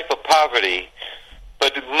 it's a life of poverty,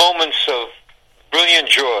 but moments of brilliant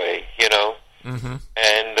joy, Mm-hmm.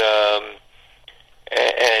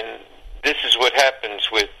 And this is what happens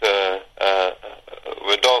with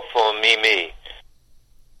Rodolfo and Mimi.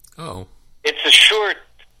 Oh. It's a short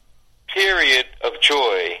period of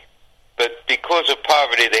joy, but because of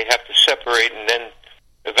poverty, they have to separate, and then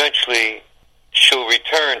eventually she'll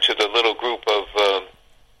return to the little group of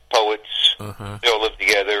poets. Uh-huh. They all live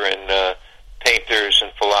together, and painters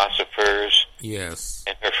and philosophers. Yes.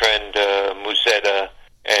 And her friend Musetta,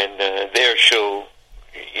 and there she'll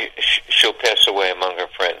pass away among her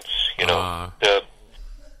friends. Well,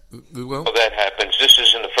 that happens. This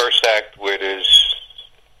is in the first act where there's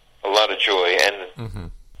a lot of joy, and mm-hmm.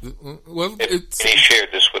 Well, And he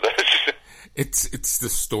shared this with us. it's the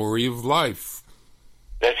story of life.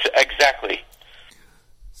 That's exactly.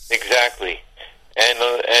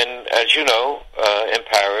 And as you know, in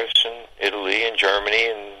Paris and Italy and Germany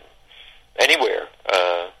and anywhere,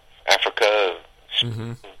 Africa,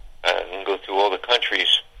 and go through all the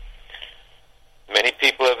countries, many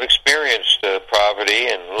people have experienced poverty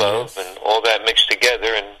and love and all that mixed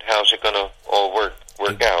together, and how's it going to all work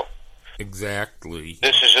out? Exactly.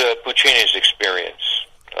 This is Puccini's experience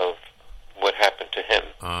of what happened to him.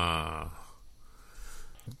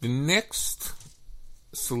 The next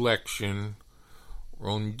selection,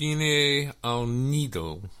 Rondine al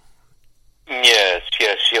Nido. Yes.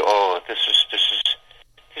 Oh, this is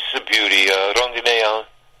a beauty. Rondine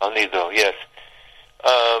al Nido. Yes.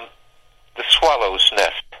 The swallow's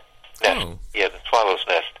nest. Oh. Yeah, the swallow's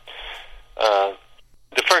nest.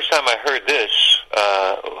 The first time I heard this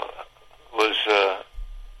was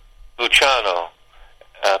Luciano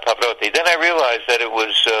Pavarotti. Then I realized that it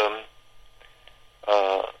was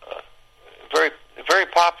very, very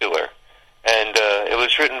popular, and it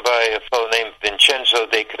was written by a fellow named Vincenzo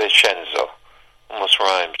de Crescenzo. Almost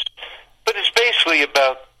rhymes. But it's basically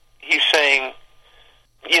about, he's saying,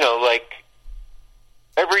 like,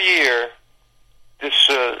 every year, this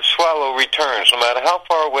swallow returns. No matter how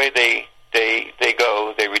far away they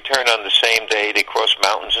go, they return on the same day. They cross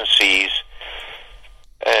mountains and seas.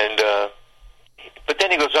 And but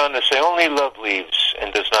then he goes on to say, only love leaves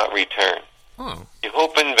and does not return. Oh. You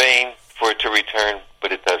hope in vain for it to return,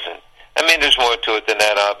 but it doesn't. I mean, there's more to it than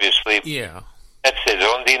that, obviously. Yeah. That's it.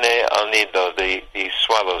 Rondine al Nido, the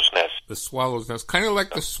swallow's nest. The swallow's nest. Kind of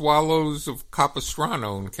like the swallows of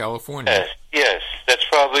Capistrano in California. Yes. That's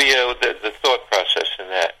probably the thought process in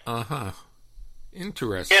that. Uh-huh.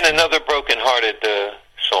 Interesting. Again, another broken-hearted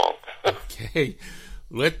song. Okay.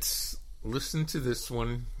 Let's listen to this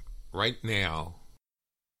one right now.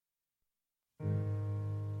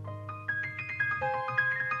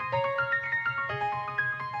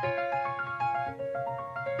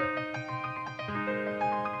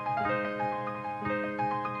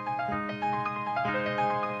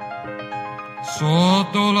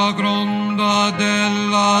 Sotto la gronda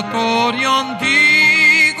della torre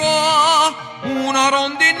antica, una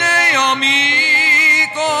rondine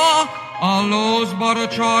amico, allo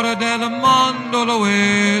sbarciare del mandolo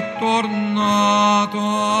è tornata.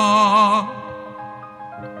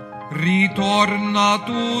 Ritorna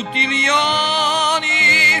tutti gli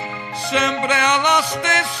anni, sempre alla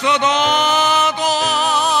stessa data,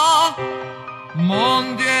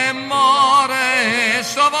 monti e mare e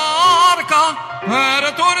savarca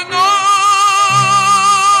per tornar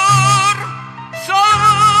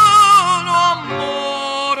sano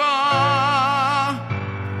amore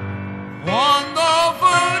quando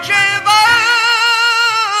faceva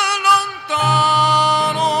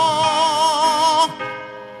lontano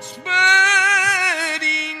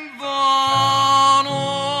speri invano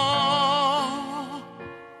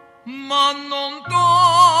ma non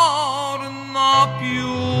torna più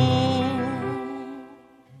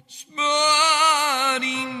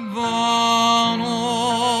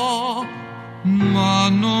invano, ma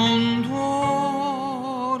non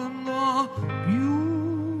torna più.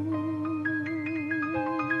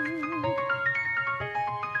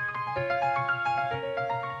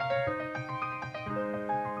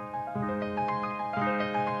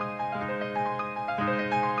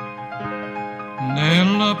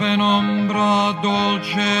 Nella penombra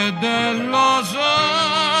dolce della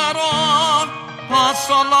sera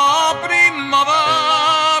passa la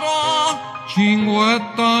primavera,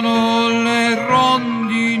 cinguettano le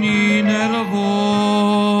rondini nel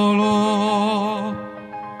volo,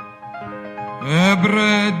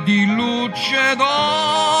 ebbre di luce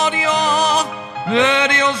d'aria,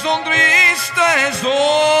 ed io son triste e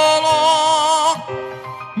solo,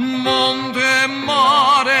 monte e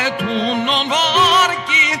mare tu non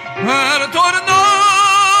varchi per tornare.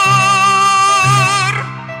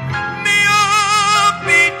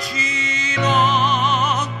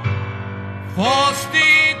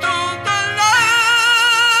 Fosti tutta la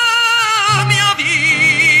mia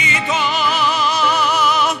vita,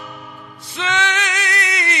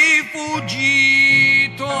 sei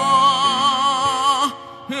fuggito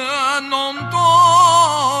e non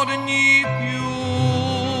torni più,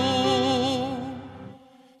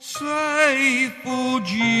 sei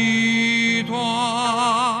fuggito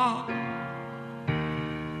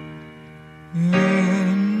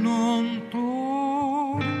e non torni.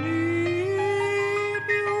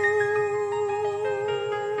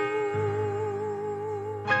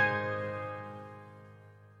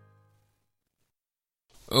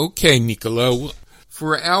 Okay, Nicolo.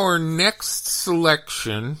 For our next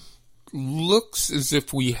selection, looks as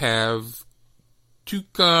if we have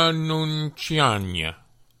Tuca non Ciagna.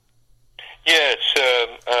 Yeah, it's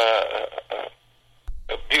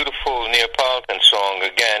a beautiful Neapolitan song,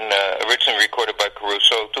 again, originally recorded by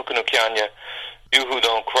Caruso. Tuca non Ciagna, You Who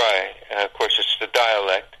Don't Cry. Of course, it's the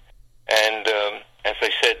dialect. And as I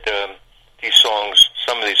said,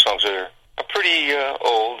 some of these songs are pretty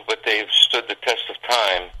old, but they've stood the test of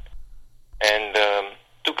time. And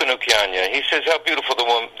Tuca non Ciagna, he says how beautiful the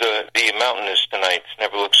mountain is tonight. It's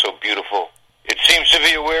never looked so beautiful. It seems to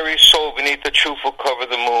be a weary soul beneath the truthful cover of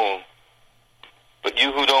the moon. But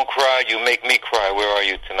you who don't cry, you make me cry. Where are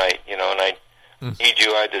you tonight? And I need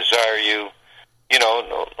you, I desire you.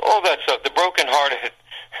 All that stuff. The broken-hearted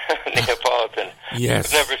Neapolitan. Yes.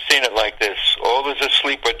 I've never seen it like this. All is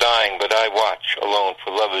asleep or dying, but I watch alone, for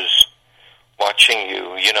love is watching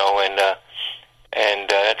you, and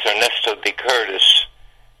that's Ernesto de Curtis,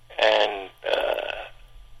 and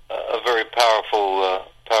a very powerful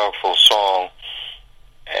song,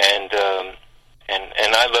 and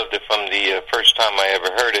I loved it from the first time I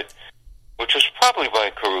ever heard it, which was probably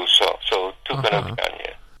by Caruso. So Tuca non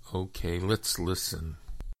Ciagna. Okay, let's listen.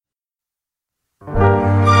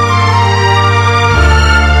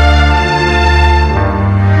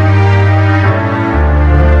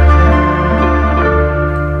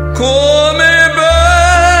 Come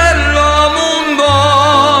bella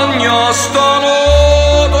montagna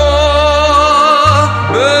stanotte,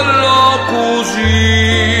 bella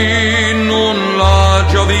così non l'ha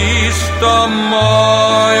già vista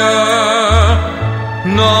mai.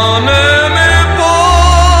 Non mi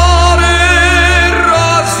pare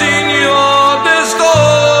rassegnate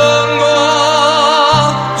stanca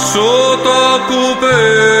sotto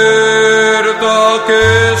coperta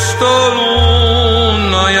che sta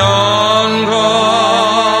luna bianca.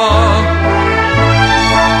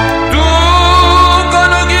 Tuca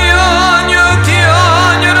non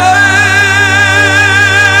Ciagna,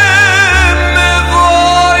 me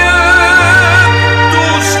vai, tu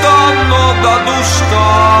stanno da tu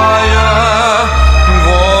stai,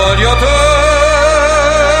 voglio te,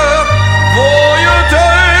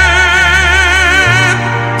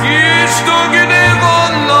 chi sto che ne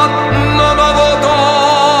vanno, non la vota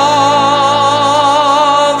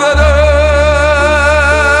vedere.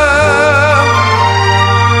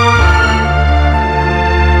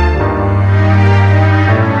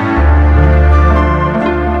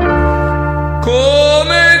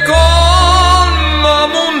 Come calma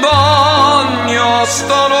montagna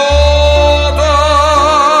stanotte,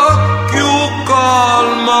 più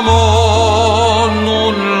calma mo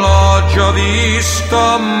non l'ha già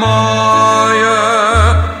vista mai.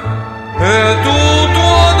 E tu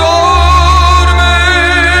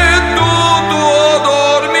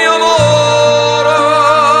adormi amore,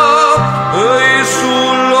 e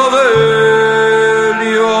sulla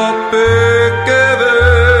veglia perché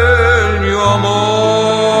veglio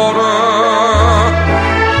amore.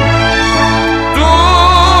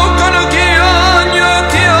 Tuca non Ciagna,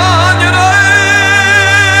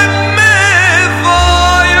 me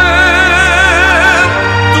vai,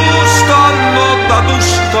 tu stanno da tu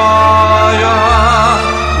stai,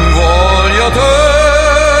 voglio te,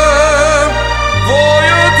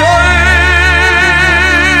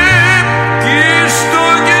 chi sto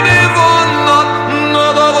che ne vanno,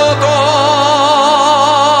 non la vota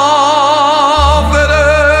vedere.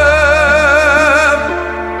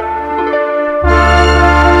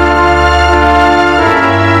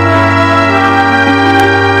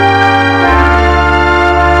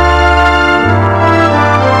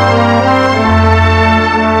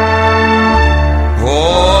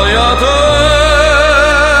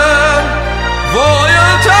 Voglio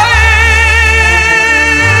te,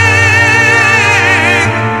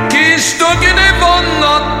 chi sto che ne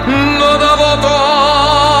vanno, non la vota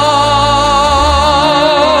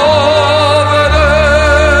vedere.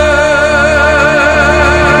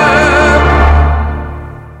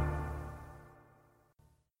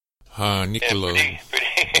 Nicolo.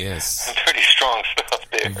 Yes. Pretty strong stuff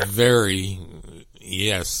there. Very,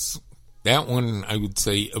 yes. That one, I would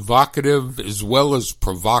say, evocative as well as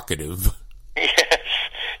provocative. Yes,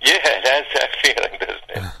 yeah, it has that feeling, doesn't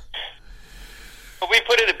it? Well, we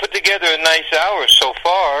put together a nice hour so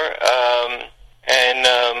far, and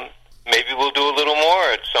maybe we'll do a little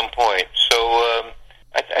more at some point. So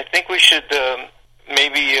I think we should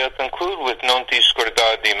maybe conclude with Non ti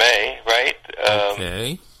scordar di me, right?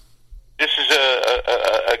 Okay. This is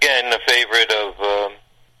again a favorite of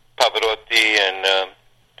Pavarotti and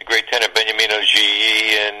the great tenor Beniamino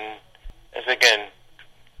Gigli, and as again,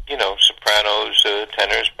 sopranos,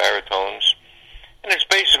 tenors, baritones, and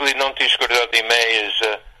basically, non ti scordar di me is,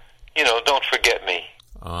 don't forget me.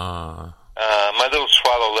 My little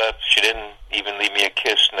swallow left. She didn't even leave me a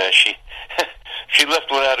kiss. No, she left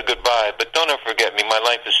without a goodbye. But don't ever forget me. My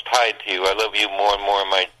life is tied to you. I love you more and more.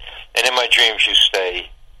 And in my dreams you stay.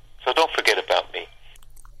 So don't forget about me,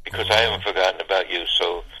 because I haven't forgotten about you.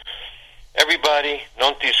 So everybody,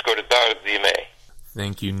 non ti scordar di me.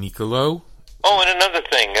 Thank you, Nicolo. Oh, and another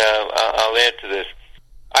thing, I'll add to this.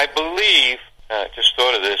 I believe, just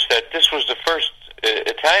thought of this, that this was the first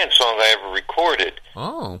Italian song I ever recorded.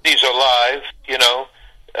 Oh. These are live,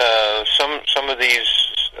 some of these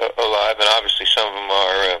are live, and obviously some of them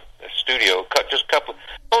are studio. Just a couple,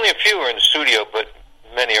 only a few are in the studio, but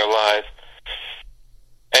many are live.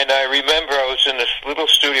 And I remember I was in this little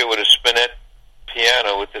studio with a spinet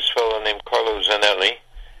piano with this fellow named Carlo Zanelli,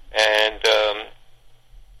 and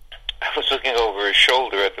I was looking over his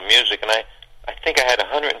shoulder at the music, and I think I had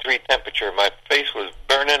 103 temperature. My face was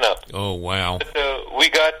burning up. Oh, wow. But, we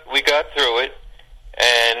got through it,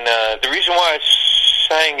 and the reason why I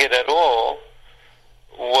sang it at all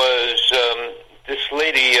was this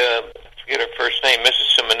lady, I forget her first name,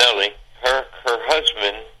 Mrs. Simonelli. Her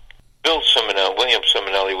husband, William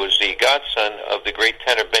Simonelli, was the godson of the great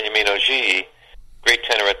tenor Beniamino Gigli, great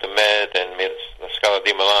tenor at the Med and La Scala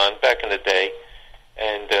di Milan back in the day,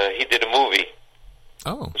 and he did a movie.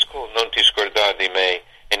 Oh. It was called Non ti scordar di me,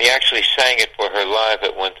 and he actually sang it for her live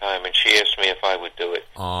at one time, and she asked me if I would do it.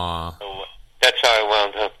 So that's how I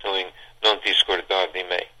wound up doing Non ti scordar di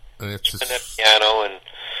me. It's and that piano, and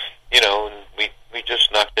we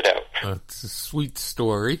just knocked it out. It's a sweet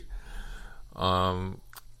story.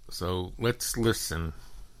 So let's listen.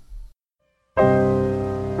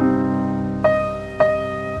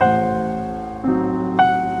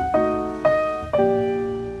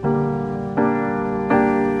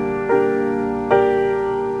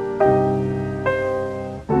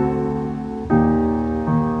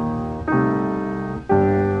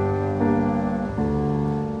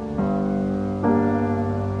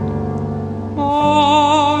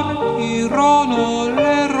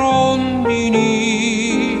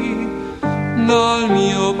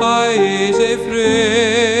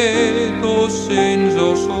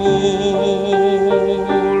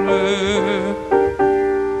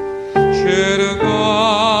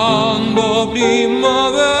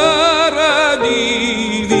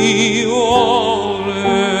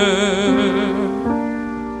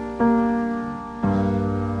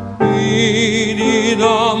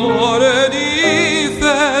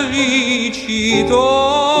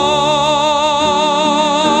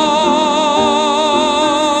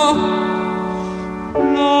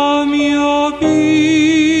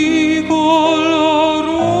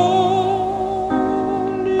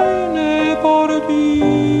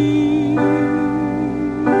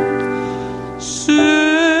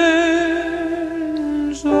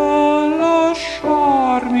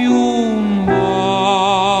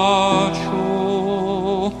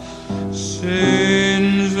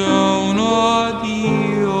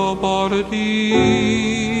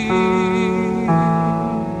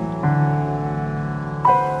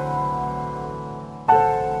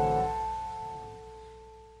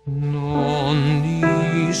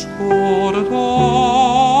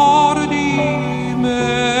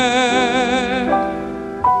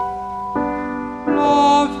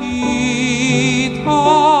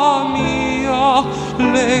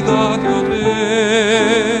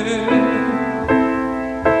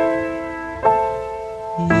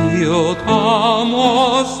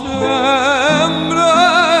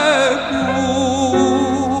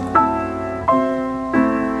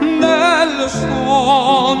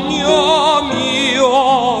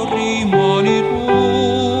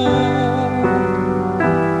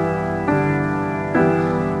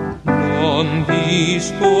 ti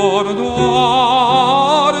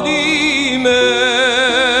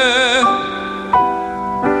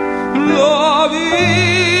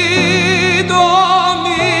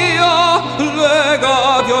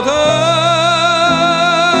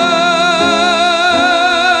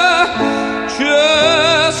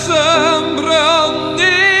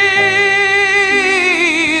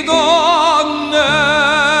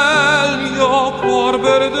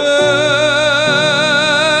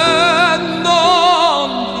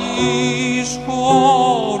scuola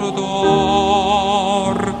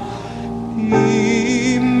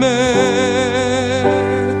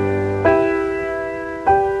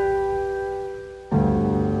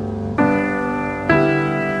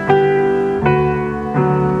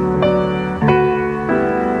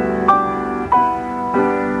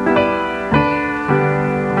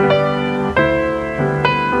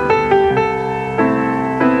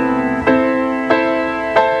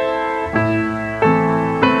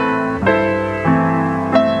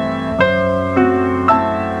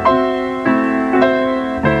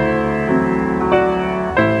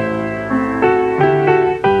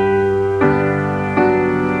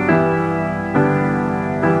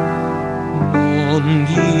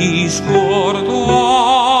scordar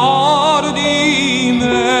di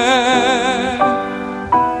me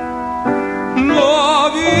la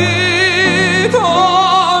vita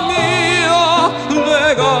mia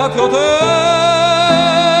legata a te.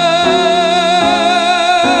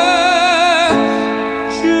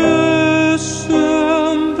 C'è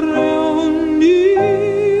sempre un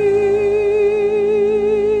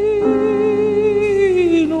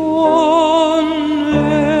Nino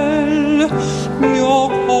nel mio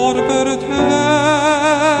cor per te.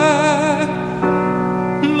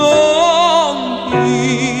 Non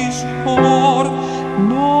di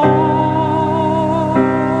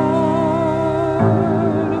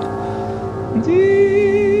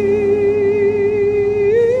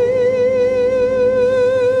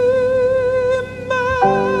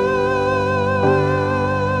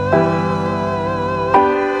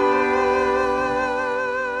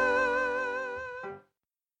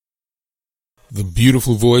The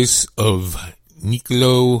beautiful voice of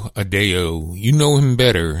Nicolo Adeo. You know him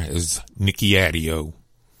better as Nicky Adio.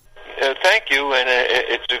 Thank you, and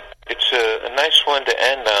it's a nice one to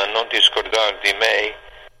end on, Non ti scordar di me,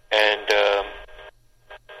 and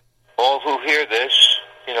all who hear this,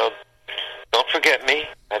 don't forget me.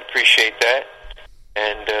 I'd appreciate that,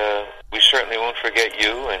 and we certainly won't forget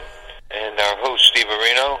you, and our host, Steve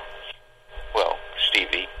Areno, well,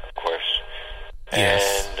 Stevie, of course,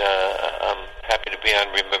 Yes. and I'm happy to be on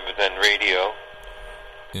Remember Then Radio,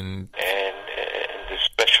 And the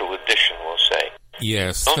special edition, we'll say.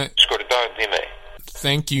 yes, Non ti scordar di me.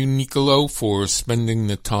 thank you, Nicolo, for spending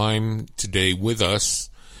the time today with us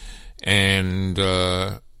and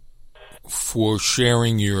for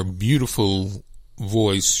sharing your beautiful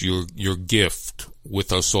voice, your gift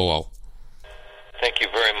with us all. Thank you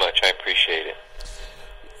very much. I appreciate it.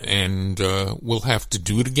 And we'll have to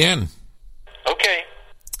do it again. Okay.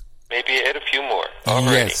 Maybe add a few more. All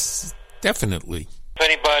righty. Yes, definitely. If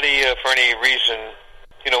anybody, for any reason,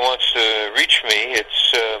 wants to reach me,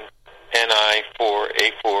 it's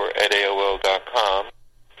ni4a4@aol.com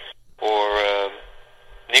or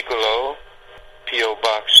Nicolo, P.O.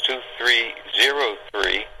 Box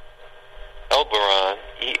 2303, Elberon,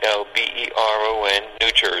 Elberon,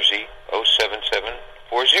 New Jersey,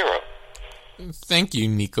 07740. Thank you,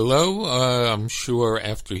 Nicolo. I'm sure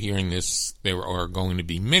after hearing this, there are going to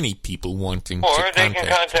be many people wanting to Or contact. they can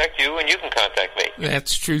contact you, and you can contact me.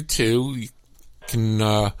 That's true, too. You can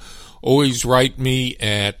always write me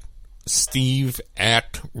at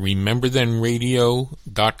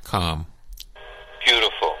steve@rememberthenradio.com.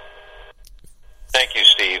 Beautiful. Thank you,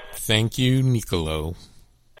 Steve. Thank you, Nicolo.